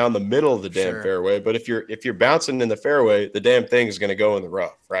right down the middle of the damn Sure. fairway. But if you're bouncing in the fairway, the damn thing is going to go in the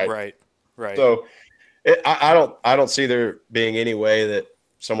rough, right? Right. So I don't see there being any way that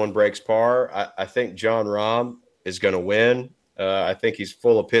someone breaks par. I think John Rahm is going to win. I think he's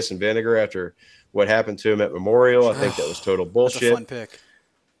full of piss and vinegar after what happened to him at Memorial. I think that was total bullshit. That's a fun pick.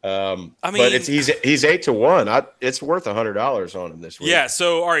 But he's 8-1. It's worth $100 on him this week. Yeah.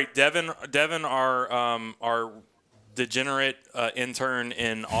 So all right, Devin, our degenerate intern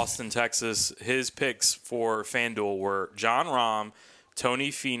in Austin, Texas, his picks for FanDuel were John Rahm,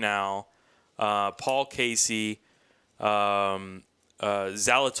 Tony Finau, Paul Casey,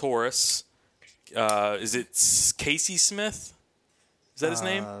 Zalatoris. Is it Casey Smith? Is that his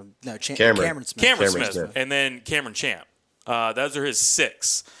name? No, Cameron. Cameron Smith. Cameron Cameron Smith. Smith. And then Cameron Champ. Those are his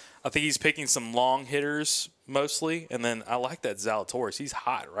 6. I think he's picking some long hitters mostly. And then I like that Zalatoris. He's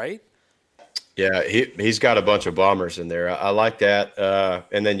hot, right? Yeah, he's got a bunch of bombers in there. I like that.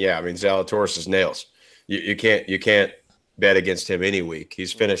 And then Zalatoris is nails. You can't bet against him any week.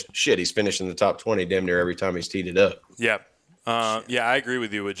 He's finished in the top 20 damn near every time he's teed it up. Yeah. I agree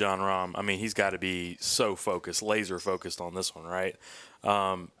with you with John Rahm. I mean, he's got to be so focused, laser focused on this one, right?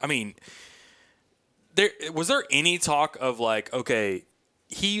 Was there any talk of like, okay,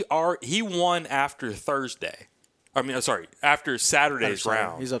 he won after Thursday? After Saturday's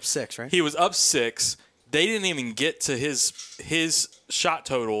round. He's up 6, right? He was up 6. They didn't even get to his shot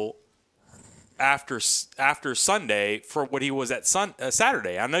total after Sunday for what he was at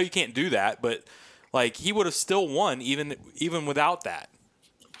Saturday. I know you can't do that, but like he would have still won even without that.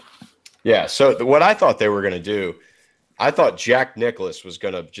 Yeah. So what I thought they were going to do, I thought Jack Nicklaus was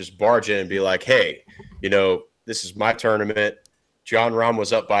going to just barge in and be like, "Hey, this is my tournament. John Rahm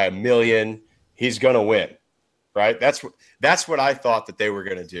was up by 1 million. He's going to win." Right? That's what I thought that they were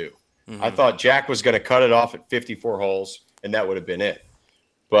going to do. Mm-hmm. I thought Jack was going to cut it off at 54 holes, and that would have been it.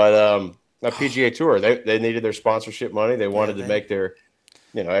 But a PGA Tour, they needed their sponsorship money. They wanted to make their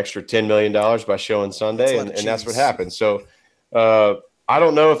extra $10 million by showing Sunday, and that's what happened. So I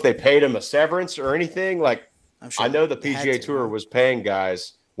don't know if they paid him a severance or anything. Like I know the PGA Tour was paying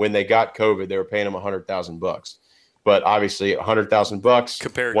guys when they got COVID, they were paying them $100,000. But obviously $100,000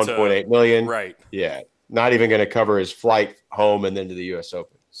 compared $1.8 million, right? Yeah. Not even going to cover his flight home and then to the U.S.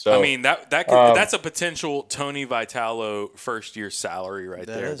 Open. So I mean that's a potential Tony Vitalo first year salary right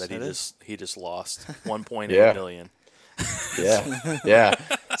there he just lost $1.8 million. Yeah.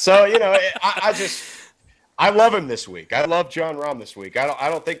 So I love him this week. I love John Rahm this week. I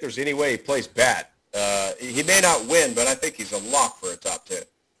don't think there's any way he plays bad. He may not win, but I think he's a lock for a top 10.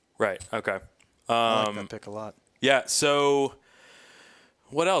 Right. Okay. I like that pick a lot. Yeah. So.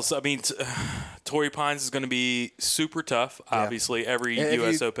 What else? I mean, Torrey Pines is going to be super tough. Obviously, every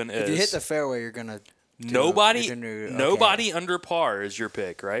U.S. Open is. If you hit the fairway, you're going to. Nobody under par is your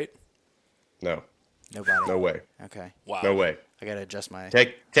pick, right? No. Nobody. No way. Okay. Wow. No way. I got to adjust my.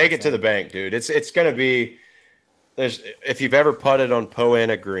 Take it to the bank, dude. It's going to be. If you've ever putted on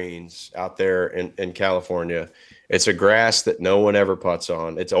Poana greens out there in California, it's a grass that no one ever putts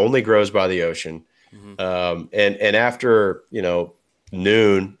on. It only grows by the ocean, and after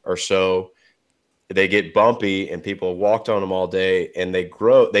noon or so, they get bumpy and people walked on them all day and they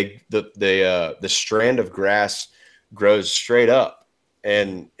grow. The strand of grass grows straight up,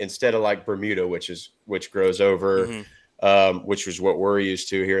 and instead of like Bermuda, which grows over, which was what we're used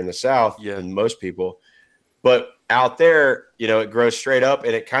to here in the South and most people, but out there, it grows straight up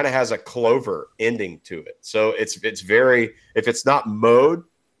and it kind of has a clover ending to it. So it's very, if it's not mowed,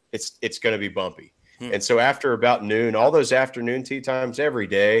 it's going to be bumpy. And so after about noon, all those afternoon tee times every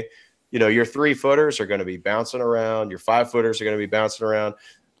day, your 3-footers are going to be bouncing around. Your 5-footers are going to be bouncing around.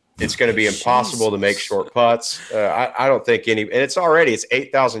 It's going to be impossible to make short putts. I don't think any, and it's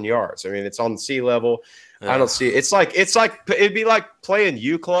 8,000 yards. I mean, it's on the sea level. I don't see, it'd be like playing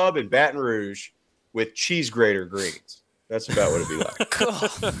U Club in Baton Rouge with cheese grater greens. That's about what it'd be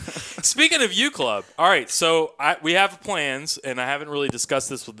like. Speaking of U Club, all right, so we have plans, and I haven't really discussed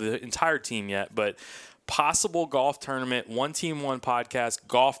this with the entire team yet, but possible golf tournament, One Team One Podcast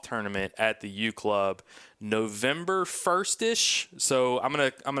golf tournament at the U Club, November 1st-ish. So I'm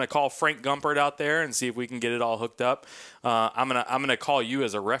gonna call Frank Gumpert out there and see if we can get it all hooked up. I'm gonna call you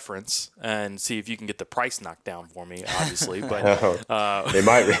as a reference and see if you can get the price knocked down for me. Obviously, but they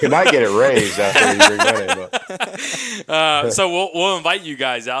might get it raised after you bring that in. So we'll invite you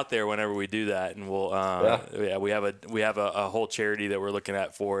guys out there whenever we do that, and we'll we have a whole charity that we're looking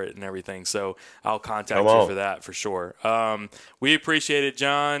at for it and everything. So I'll contact you for that for sure. We appreciate it,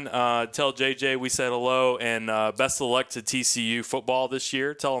 John. Tell JJ we said hello, and best of luck to TCU football this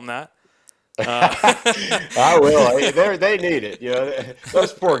year. Tell them that. I will. They need it.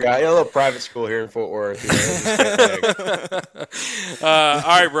 Those poor guys. A little private school here in Fort Worth. All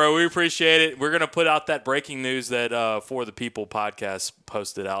right, bro. We appreciate it. We're gonna put out that breaking news that For the People podcast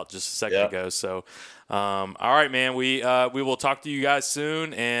posted out just a second ago. So, all right, man. We will talk to you guys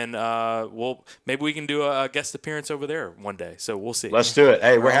soon, and maybe we can do a guest appearance over there one day. So we'll see. Let's do it.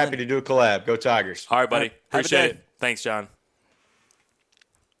 Hey, we're happy to do a collab. Go Tigers. All right, buddy. Appreciate it. Thanks, John.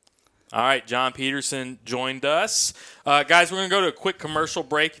 All right, John Peterson joined us. Guys, we're going to go to a quick commercial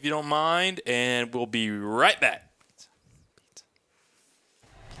break if you don't mind, and we'll be right back.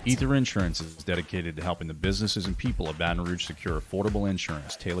 Ether Insurance is dedicated to helping the businesses and people of Baton Rouge secure affordable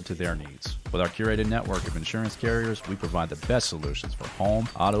insurance tailored to their needs. With our curated network of insurance carriers, we provide the best solutions for home,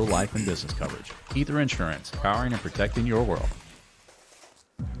 auto, life, and business coverage. Ether Insurance, powering and protecting your world.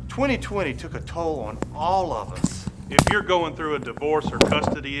 2020 took a toll on all of us. If you're going through a divorce or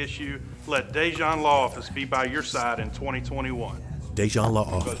custody issue, let Dejan Law Office be by your side in 2021. Dejan Law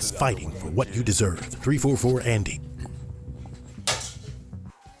Office, fighting for what you deserve. 344-ANDY.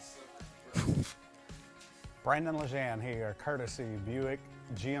 Brandon Lejean here, courtesy Buick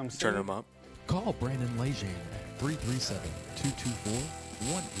GMC. Turn them up. Call Brandon Lejean at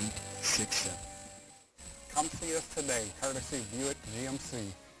 337-224-1867. Come see us today, courtesy Buick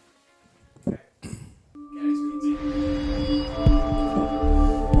GMC.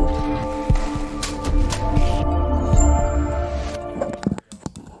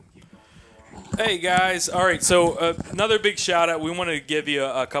 Hey guys, all right, so another big shout out. We want to give you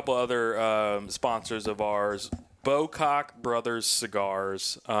a couple other sponsors of ours. Bocock Brothers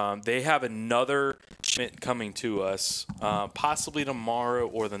Cigars. They have another shipment coming to us, possibly tomorrow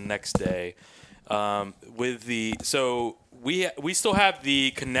or the next day. We still have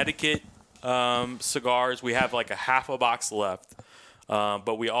the Connecticut cigars. We have like a half a box left,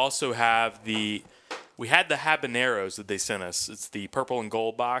 but we also have we had the habaneros that they sent us. It's the purple and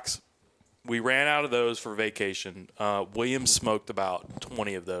gold box. We ran out of those for vacation. William smoked about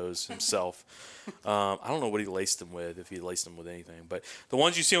 20 of those himself. I don't know what he laced them with, if he laced them with anything. But the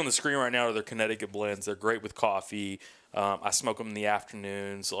ones you see on the screen right now are their Connecticut blends. They're great with coffee. I smoke them in the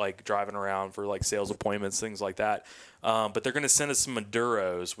afternoons, like driving around for like sales appointments, things like that. But they're going to send us some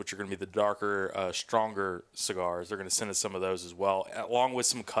Maduros, which are going to be the darker, stronger cigars. They're going to send us some of those as well, along with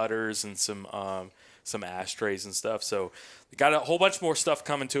some cutters and some ashtrays and stuff. So they got a whole bunch more stuff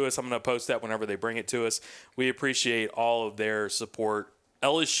coming to us. I'm going to post that whenever they bring it to us. We appreciate all of their support.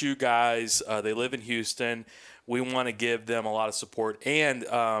 LSU guys, they live in Houston. We want to give them a lot of support. And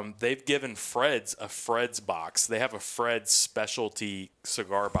they've given Fred's a Fred's box. They have a Fred's specialty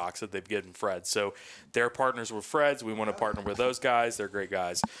cigar box that they've given Fred. So they're partners with Fred's. We want to partner with those guys. They're great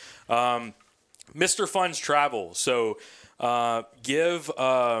guys. Mr. Funds Travel. So give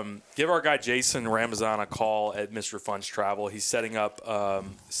our guy Jason Ramazan a call at Mr. Funds Travel. He's setting up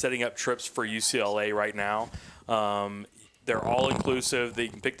trips for UCLA right now. They're all inclusive. They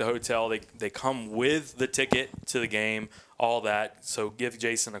can pick the hotel. They come with the ticket to the game, all that. So give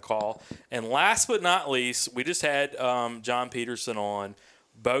Jason a call. And last but not least, we just had John Peterson on.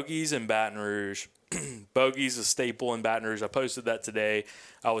 Bogies in Baton Rouge. Bogies a staple in Baton Rouge. I posted that today.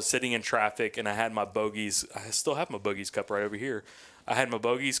 I was sitting in traffic and I had my Bogies. I still have my Bogies cup right over here. I had my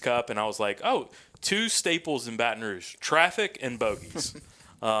Bogies cup and I was like, oh, two staples in Baton Rouge, traffic and Bogies,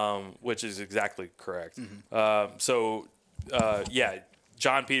 which is exactly correct. Yeah,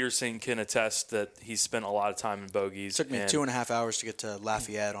 John Peterson can attest that he spent a lot of time in Bogies. Took me 2.5 hours to get to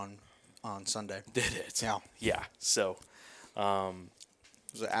Lafayette on Sunday. Did it? Yeah. Yeah. So it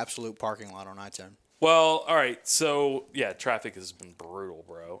was an absolute parking lot on I-10. Well, all right. So, yeah, traffic has been brutal,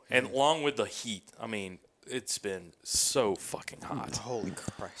 bro. And along with the heat, I mean, it's been so fucking hot. Holy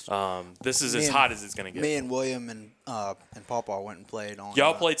Christ. This is as hot as it's going to get. Me and William and Pawpaw went and played on.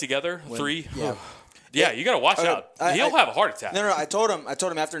 Y'all played together? when, 3? Yeah. Yeah, you got to watch out. He'll have a heart attack. No, I told him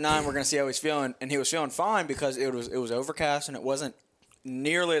after 9 we're going to see how he's feeling, and he was feeling fine because it was overcast and it wasn't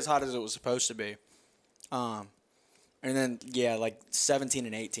nearly as hot as it was supposed to be. And then, yeah, like 17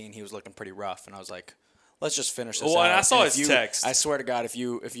 and 18, he was looking pretty rough. And I was like, let's just finish this out. And I saw his text. I swear to God, if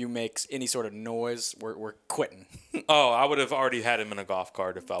you make any sort of noise, we're quitting. Oh, I would have already had him in a golf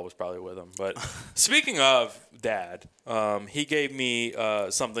cart if I was probably with him. But speaking of Dad, he gave me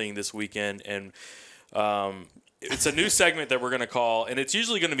something this weekend. And it's a new segment that we're going to call. And it's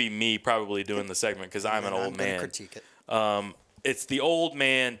usually going to be me probably doing the segment because I'm an old man. Critique it. It's the old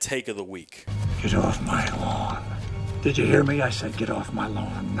man take of the week. Get off my lawn. Did you hear me? I said get off my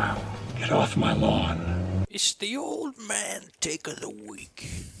lawn now. Get off my lawn. It's the old man take of the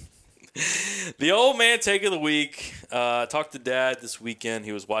week. The old man take of the week. Talked to Dad this weekend.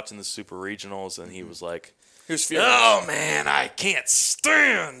 He was watching the Super Regionals, and he was like, "Oh, man, I can't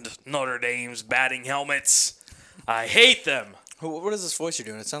stand Notre Dame's batting helmets. I hate them." What is this voice you're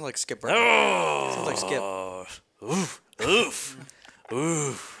doing? It sounds like Skip Bradley. Oh, it sounds like Skip.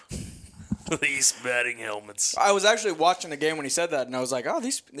 Oof. These batting helmets. I was actually watching the game when he said that, and I was like, "Oh,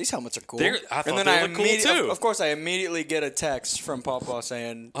 these helmets are cool." I thought they looked cool too. Of course, I immediately get a text from Pawpaw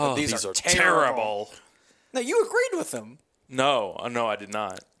saying, "Oh, these are terrible." No, you agreed with him. No, I did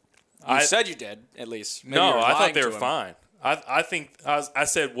not. You said you did, at least. Maybe you No, were I thought lying they to were him. fine. I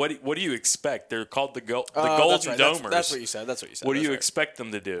said, what do you expect? They're called the That's Golden right. Domers. That's what you said. That's what you said. What do That's you right. expect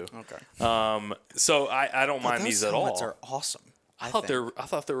them to do? Okay. So I don't mind Those these at helmets all. are awesome. I thought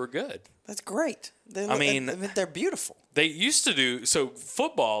they were good. That's great. I mean, they're beautiful. They used to do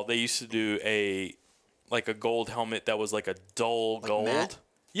football. They used to do a gold helmet that was like a dull gold. matte?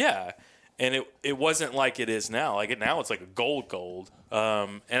 Yeah, and it wasn't like it is now. Now it's like a gold.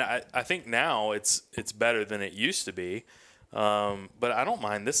 And I think now it's better than it used to be. But I don't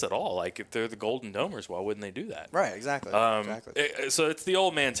mind this at all. Like if they're the Golden Domers, why wouldn't they do that? Right. Exactly. So it's the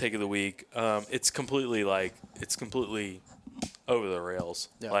old man take of the week. It's completely over the rails.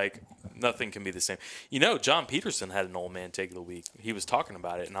 Yeah. Like nothing can be the same. John Peterson had an old man take of the week. He was talking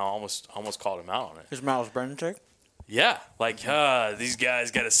about it, and I almost called him out on it. Is Miles Brennan take? Yeah, these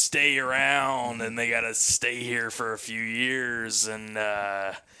guys got to stay around, and they got to stay here for a few years, and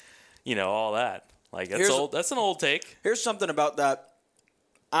all that. That's an old take. Here's something about that.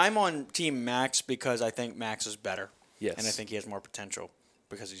 I'm on Team Max because I think Max is better. Yes. And I think he has more potential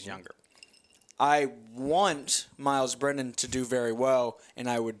because he's younger. I want Miles Brennan to do very well, and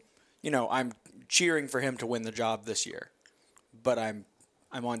I'm cheering for him to win the job this year. But I'm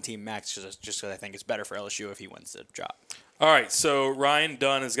on Team Max just because I think it's better for LSU if he wins the job. All right, so Ryan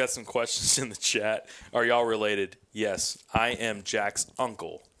Dunn has got some questions in the chat. Are y'all related? Yes, I am Jack's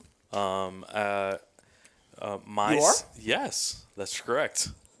uncle. You are? Yes, that's correct.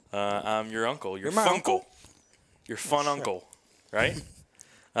 I'm your uncle. You're my Funkle. uncle? Your fun sure. uncle, right?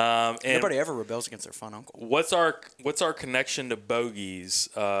 And Nobody ever rebels against their fun uncle. what's our connection to Bogies?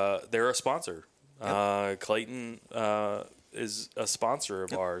 They're a sponsor. Clayton is a sponsor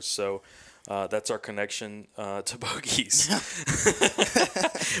of ours, so that's our connection to Bogies.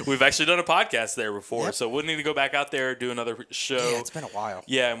 We've actually done a podcast there before, so we'll need to go back out there, do another show. Yeah, it's been a while.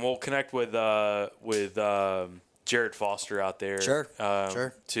 Yeah, and we'll connect with Jared Foster out there.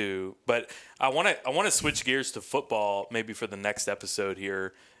 Sure. Too, but I want to switch gears to football maybe for the next episode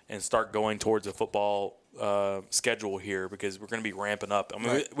here and start going towards a football schedule here because we're going to be ramping up. I mean,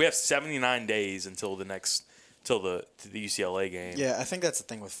 Right. we have 79 days until the UCLA game. Yeah, I think that's the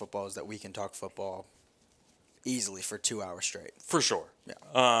thing with football is that we can talk football easily for 2 hours straight. For sure.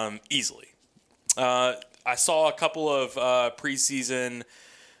 Yeah. Easily. I saw a couple of preseason,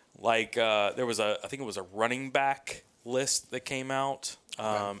 there was I think it was a running back list that came out.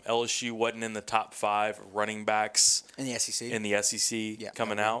 LSU wasn't in the top 5 running backs In the SEC? in the SEC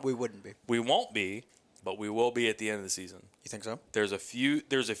coming no, out. We wouldn't be. We won't be, but we will be at the end of the season. You think so? There's a few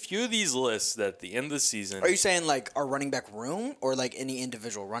of these lists that at the end of the season. Are you saying like our running back room or like any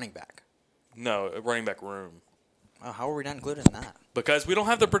individual running back? No, a running back room. Oh, how are we not included in that? Because we don't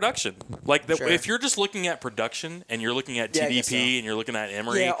have the production. Sure. If you're just looking at production and you're looking at Yeah, I guess TDP so. and you're looking at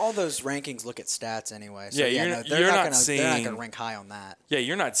Emory, Yeah, all those rankings look at stats anyway. So Yeah, no, they're you're not not gonna, seeing- they're not going to rank high on that. yeah,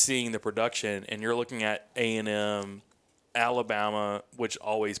 you're not seeing the production, and you're looking at A&M, Alabama, which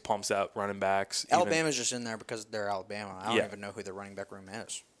always pumps out running backs. even- Alabama's just in there because they're Alabama. I don't Yeah. even know who the running back room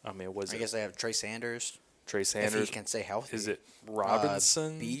is. I mean, I guess they have Trey Sanders. Trey Sanders? If he can stay healthy. Is it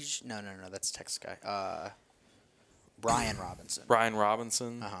Robinson? Beej? No, that's a Texas guy. Brian Robinson. Brian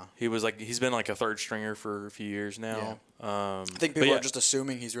Robinson. Uh-huh. He's been like a third stringer for a few years now. I think people are just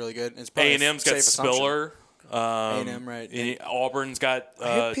assuming he's really good. It's probably A&M's a got safe assumption. Spiller. A&M, right. Auburn's got I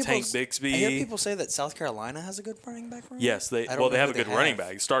hear people- Tank Bixby. I hear people say that South Carolina has a good running back room. Yes, they I don't know have who a good running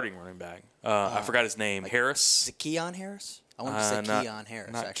back, starting running back. I forgot his name. Harris. Is it Keon Harris? I want to say Keon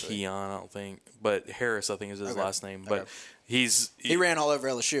Harris, Not actually. Keon, I don't think, but Harris, I think is his Okay. last name. But Okay. he ran all over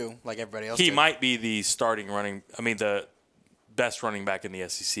LSU like everybody else. He did. might be the the best running back in the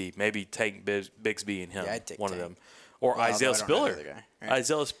SEC. Maybe Tank Bixby and him, Yeah, I'd take one of Tank. them, or Well, Isaiah although I don't know Spiller. the other guy,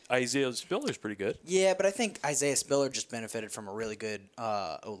 right? Isaiah Spiller's pretty good. Yeah, but I think Isaiah Spiller just benefited from a really good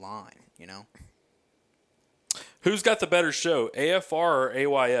O-line, you know? Who's got the better show, AFR or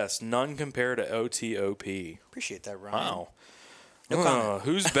AYS? None compare to OTOP. Appreciate that, Ryan. Wow. No comment.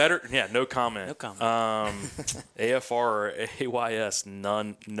 Who's better? Yeah, no comment. No comment. AFR or AYS?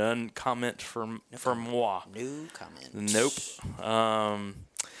 None comment from moi. No comment. Nope.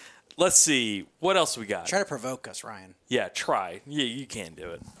 Let's see. What else we got? Try to provoke us, Ryan. Yeah, try. Yeah, you can't do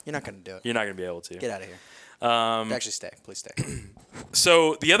it. You're not going to do it. You're not going to be able to. Get out of here. Actually, stay. Please stay.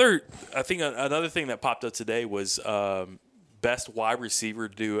 So I think another thing that popped up today was best wide receiver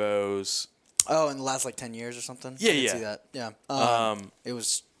duos. Oh, in the last 10 years or something? Yeah, I didn't yeah. see that. Yeah. It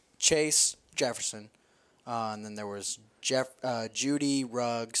was Chase, Jefferson, and then there was Judy,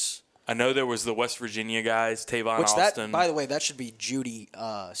 Ruggs. I know there was the West Virginia guys, Tavon Which Austin. by the way, that should be Judy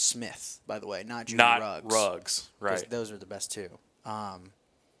Smith, by the way, not Judy not Ruggs. Ruggs, 'Cause right? those are the best two. Are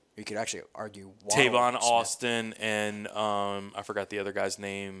you could actually argue Tavon Smith. Austin and I forgot the other guy's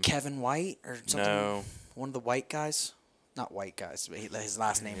name. Kevin White or something. No. One of the white guys. Not white guys, but his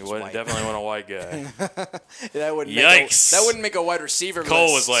last name He was wasn't White. definitely wasn't a white guy. that wouldn't Yikes. that wouldn't make a wide receiver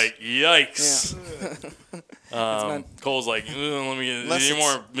Cole list. was like, "Yikes!" not- Cole's like, "Let me get Unless any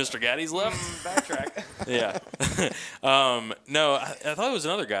it's- more Mr. Gaddy's left." Backtrack. Yeah. No, I thought it was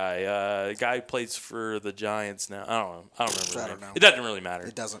another guy. A guy who plays for the Giants now. I don't know. I don't remember. I his don't name. know. It doesn't really matter.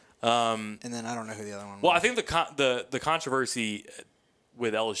 It doesn't. Um, And then I don't know who the other one well, I was. think the controversy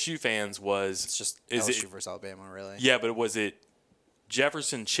with LSU fans was It's just is LSU it versus Alabama, really. yeah, but was it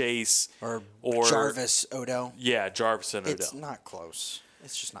Jefferson Chase Or or Jarvis Odell. Yeah, Jarvis and Odell. It's not close.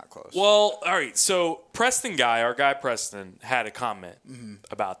 It's just not close. Well, all right. So Preston our guy Preston, had a comment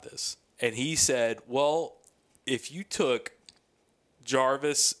about this, and he said, "Well, if you took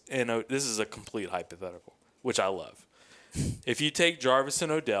Jarvis and this is a complete hypothetical, which I love. If you take Jarvis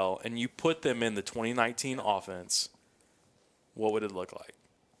and Odell and you put them in the 2019 offense, what would it look like?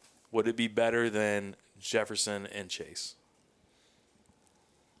 Would it be better than Jefferson and Chase?"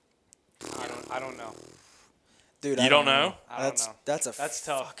 I don't know. Dude, You don't know? I don't know. That's a That's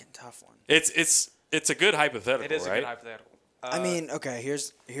tough. fucking tough one. It's a good hypothetical, It is a right? good hypothetical. I mean, okay,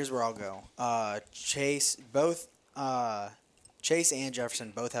 here's where I'll go. Chase and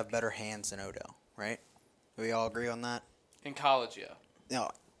Jefferson both have better hands than Odell, right? Do we all agree on that? in college, yeah. No,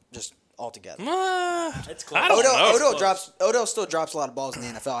 just altogether. It's I don't know. Odell still drops a lot of balls in the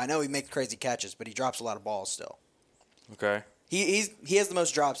NFL. I know he makes crazy catches, but he drops a lot of balls still. Okay. He has the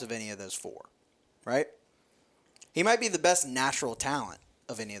most drops of any of those four, right? He might be the best natural talent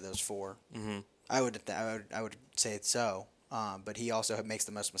of any of those four. Mm-hmm. I would say it's so. But he also makes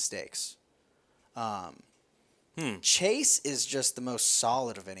the most mistakes. Chase is just the most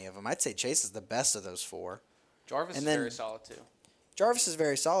solid of any of them. I'd say Chase is the best of those four. Jarvis And is then- very solid too. Jarvis is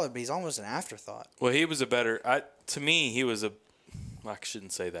very solid, but he's almost an afterthought. Well, he was a better. To me, he was a. I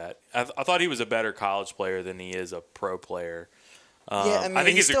shouldn't say that. I thought he was a better college player than he is a pro player. Yeah, I mean,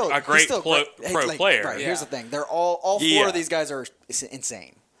 think he's a great pro player. Right, here's the thing: they're all four Yeah. of these guys are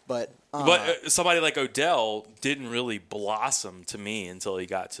insane. But Somebody like Odell didn't really blossom to me until he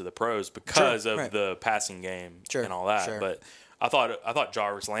got to the pros because Sure, of right. the passing game Sure, and all that. sure. But I thought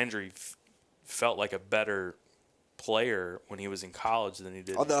Jarvis Landry felt like a better player when he was in college than he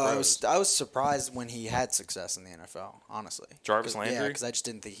did. although in pros. I was surprised when he had success in the NFL, honestly. Jarvis 'Cause- Landry? yeah, because I just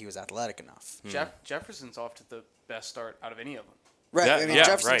didn't think he was athletic enough. Jefferson's off to the best start out of any of them. Right, Yeah, I mean yeah,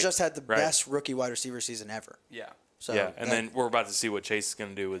 Jefferson right, just had the right. best rookie wide receiver season ever. Yeah. So yeah, and then we're about to see what Chase is going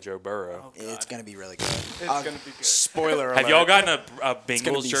to do with Joe Burrow. it's going to be really good. It's going to be good. Spoiler Have alert. y'all gotten a It's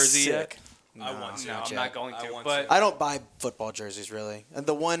gonna Bengals be jersey sick. yet? I want to. No, I'm yet. not going to. want But I don't buy football jerseys really. And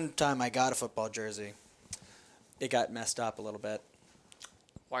the one time I got a football jersey, it got messed up a little bit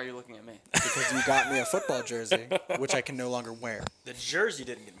why are you looking at me? because you got me a football jersey, which I can no longer wear. The jersey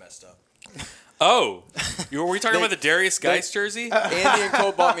didn't get messed up. Oh, were we talking They- about the Darius Geis jersey? Andy and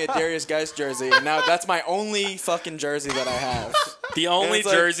Cole bought me a Darius Geis jersey, and now that's my only fucking jersey that I have. The only it's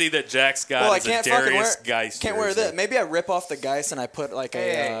like- jersey that Jack's got Well, I is can't a fucking wear. Darius Geis Can't jersey. wear that. Maybe I rip off the Geis and I put like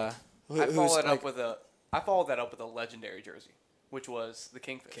Hey, a. I followed that up with a legendary jersey, which was the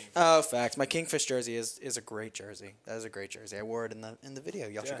Kingfish. Oh, facts. My Kingfish jersey is a great jersey. That is a great jersey. I wore it in the video.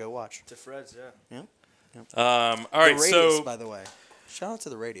 Y'all should go watch. To Fred's, yeah. Yeah. All right, the Radius, so by the way, shout out to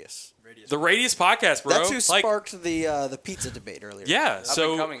the Radius. the Radius podcast, bro. That's who Like, sparked the pizza debate earlier. yeah. Up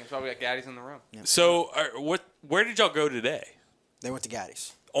So and coming. It's probably got Gaddy's in the room. so where did y'all go today? They went to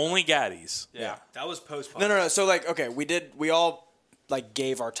Gaddy's. Only Gaddy's. Yeah. That was post No. So like, okay, we all like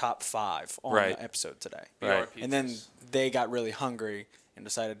gave our top 5 on Right. the episode today. Right. And then they got really hungry and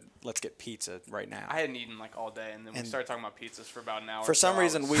decided, let's get pizza right now. I hadn't eaten like all day, and then we started talking about pizzas for about an hour. For some so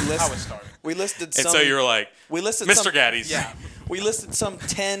reason, I we was listed starving. we listed And some. so you were like, we listed Mr. some, Gaddy's. Yeah, we listed some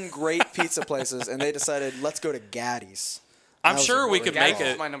 10 great pizza places, and they decided let's go to Gaddy's. I'm That was sure a we really could good make Gaddy's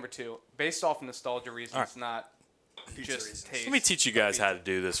it. is my number 2, based off nostalgia reasons, not just taste. Let me teach you guys how to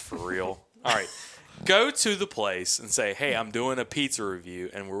do this for real. All right. Go to the place and say, hey, I'm doing a pizza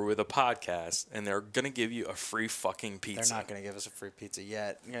review and we're with a podcast and they're going to give you a free fucking pizza. They're not going to give us a free pizza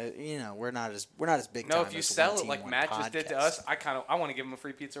yet. You know, we're not as big. No, time if you as sell One it Team, like One Matt just did to Podcast. us, I want to give him a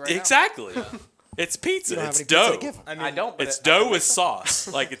free pizza right now. Exactly. It's pizza. You don't have It's any pizza to dough. give 'em. I don't. But It's I dough can with make some. sauce.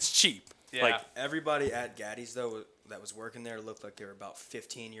 Like, it's cheap. Yeah. Like, Everybody at Gaddy's, though, that was working there looked like they were about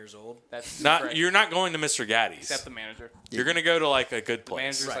 15 years old. That's not you're not going to Mr. Gaddy's. except the manager. You're going to go to, like, a good The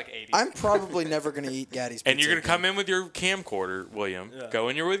place. manager's like 80. I'm probably never going to eat Gaddy's pizza. And you're going to again. come in with your camcorder, William. Yeah. Go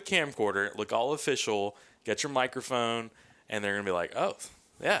in here with camcorder, look all official, get your microphone, and they're going to be like, oh,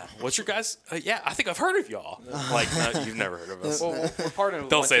 Yeah. What's your guys? Yeah, I think I've heard of y'all. Like, no, you've never heard of us. Well, we're part of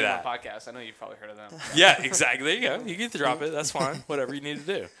Don't One say Team, that. One podcast. I know you've probably heard of them. Yeah, exactly. There you go. You get to drop it. That's fine. Whatever you need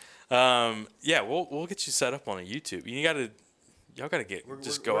to do. Yeah, we'll get you set up on a YouTube. Y'all gotta go We're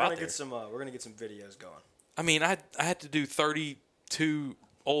out gonna there. get some. We're gonna get some videos going. I mean, I had to do 32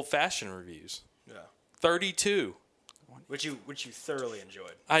 old fashioned reviews. Yeah. 32. Which you thoroughly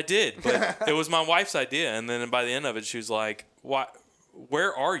enjoyed. I did, but it was my wife's idea, and then by the end of it, she was like, "What?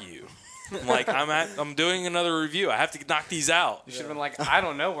 Where are you?" I'm like, I'm doing another review. I have to knock these out. You should have been like, I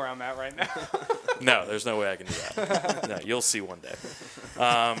don't know where I'm at right now. No, there's no way I can do that. No, you'll see one day.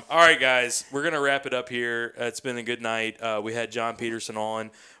 All right, guys, we're going to wrap it up here. It's been a good night. We had John Peterson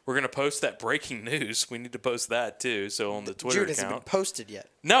on. We're going to post that breaking news. We need to post that, too, so on the Twitter Jude hasn't been account. posted yet.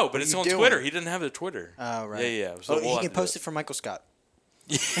 No, but What it's are you on doing? Twitter. He didn't have the Twitter. Oh, right. Yeah. So he can post it for Michael Scott.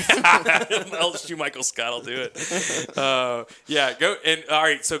 LSU Michael Scott will do it. Yeah, go and all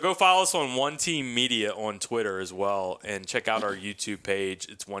right. So go follow us on One Team Media on Twitter as well, and check out our YouTube page.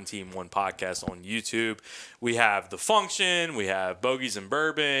 It's One Team One Podcast on YouTube. We have The Function. We have Bogies and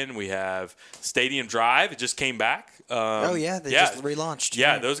Bourbon. We have Stadium Drive. It just came back. They just relaunched.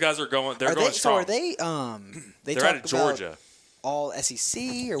 Yeah, those guys are going. They're going strong. So are they? They They're out of talk Georgia. about all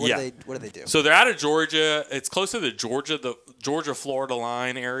SEC, or what do they do? So they're out of Georgia. It's close to the Georgia-Florida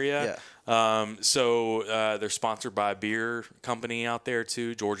line area. Yeah. So they're sponsored by a beer company out there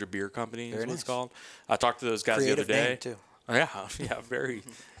too. Georgia Beer Company is what it's called. I talked to those guys Creative the other day. name, too. Yeah, very.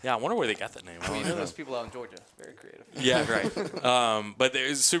 Yeah, I wonder where they got that name. I mean, those people out in Georgia, very creative. Yeah, right. But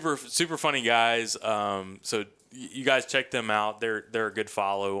they're super funny guys. So you guys check them out. They're a good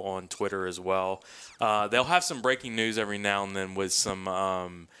follow on Twitter as well. They'll have some breaking news every now and then with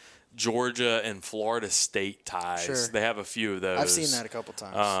some Georgia and Florida State ties. Sure. They have a few of those. I've seen that a couple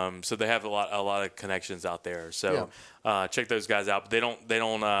times. So they have a lot of connections out there. So check those guys out. But they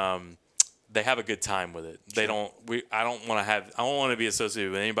don't. They have a good time with it. They don't. I don't want to be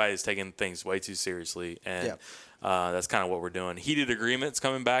associated with anybody that's taking things way too seriously. And that's kind of what we're doing. Heated Agreement's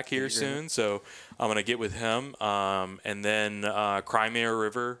coming back here soon, so I'm gonna get with him. And then Crimea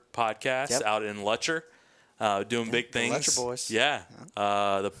River podcast out in Lutcher, doing big things. The Lutcher boys. Yeah.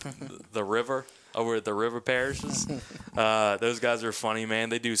 The river. Over at the River Parishes. Those guys are funny, man.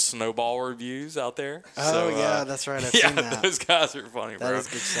 They do snowball reviews out there. Oh, yeah, that's right. I've seen that. Those guys are funny, bro. That is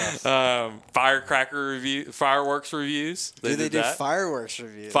good stuff. Fireworks reviews. They do that. fireworks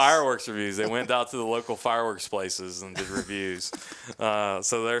reviews? Fireworks reviews. They went out to the local fireworks places and did reviews.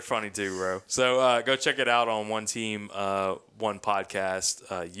 So they're funny too, bro. So go check it out on One Team, One Podcast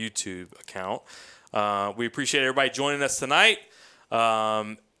YouTube account. We appreciate everybody joining us tonight.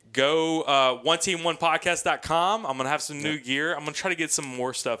 Go oneteamonepodcast.com. I'm going to have some new gear. I'm going to try to get some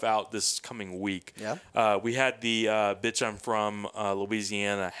more stuff out this coming week. Yeah. We had the Bitch I'm From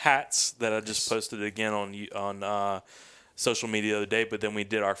Louisiana hats that I just posted again on social media the other day, but then we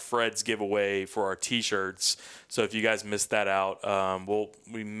did our Fred's giveaway for our T-shirts. So if you guys missed that out,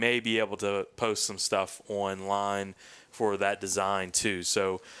 we may be able to post some stuff online for that design too.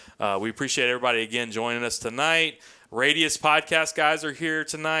 So we appreciate everybody again joining us tonight. Radius Podcast guys are here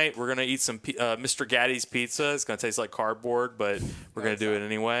tonight. We're going to eat some Mr. Gaddy's pizza. It's going to taste like cardboard, but we're going to do it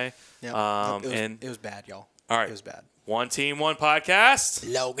anyway. Yeah. It was bad, y'all. All right. It was bad. One Team, One Podcast.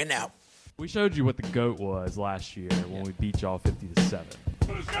 Logan out. We showed you what the GOAT was last year when we beat y'all 50-7.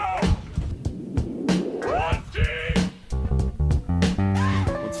 Let's go! One team!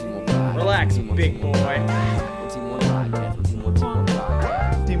 One team, one podcast. Relax, One team, big one boy. podcast. One team, one podcast. One team, one team, one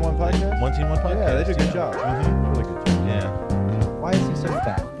podcast. Team One Podcast? One Team, One Podcast. Yeah, they did a good job. Really good job. Yeah. Why is he so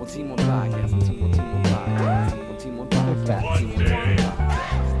fat? One team, one podcast. One team, one team, one podcast. One team, one podcast. Fat. One team, one podcast.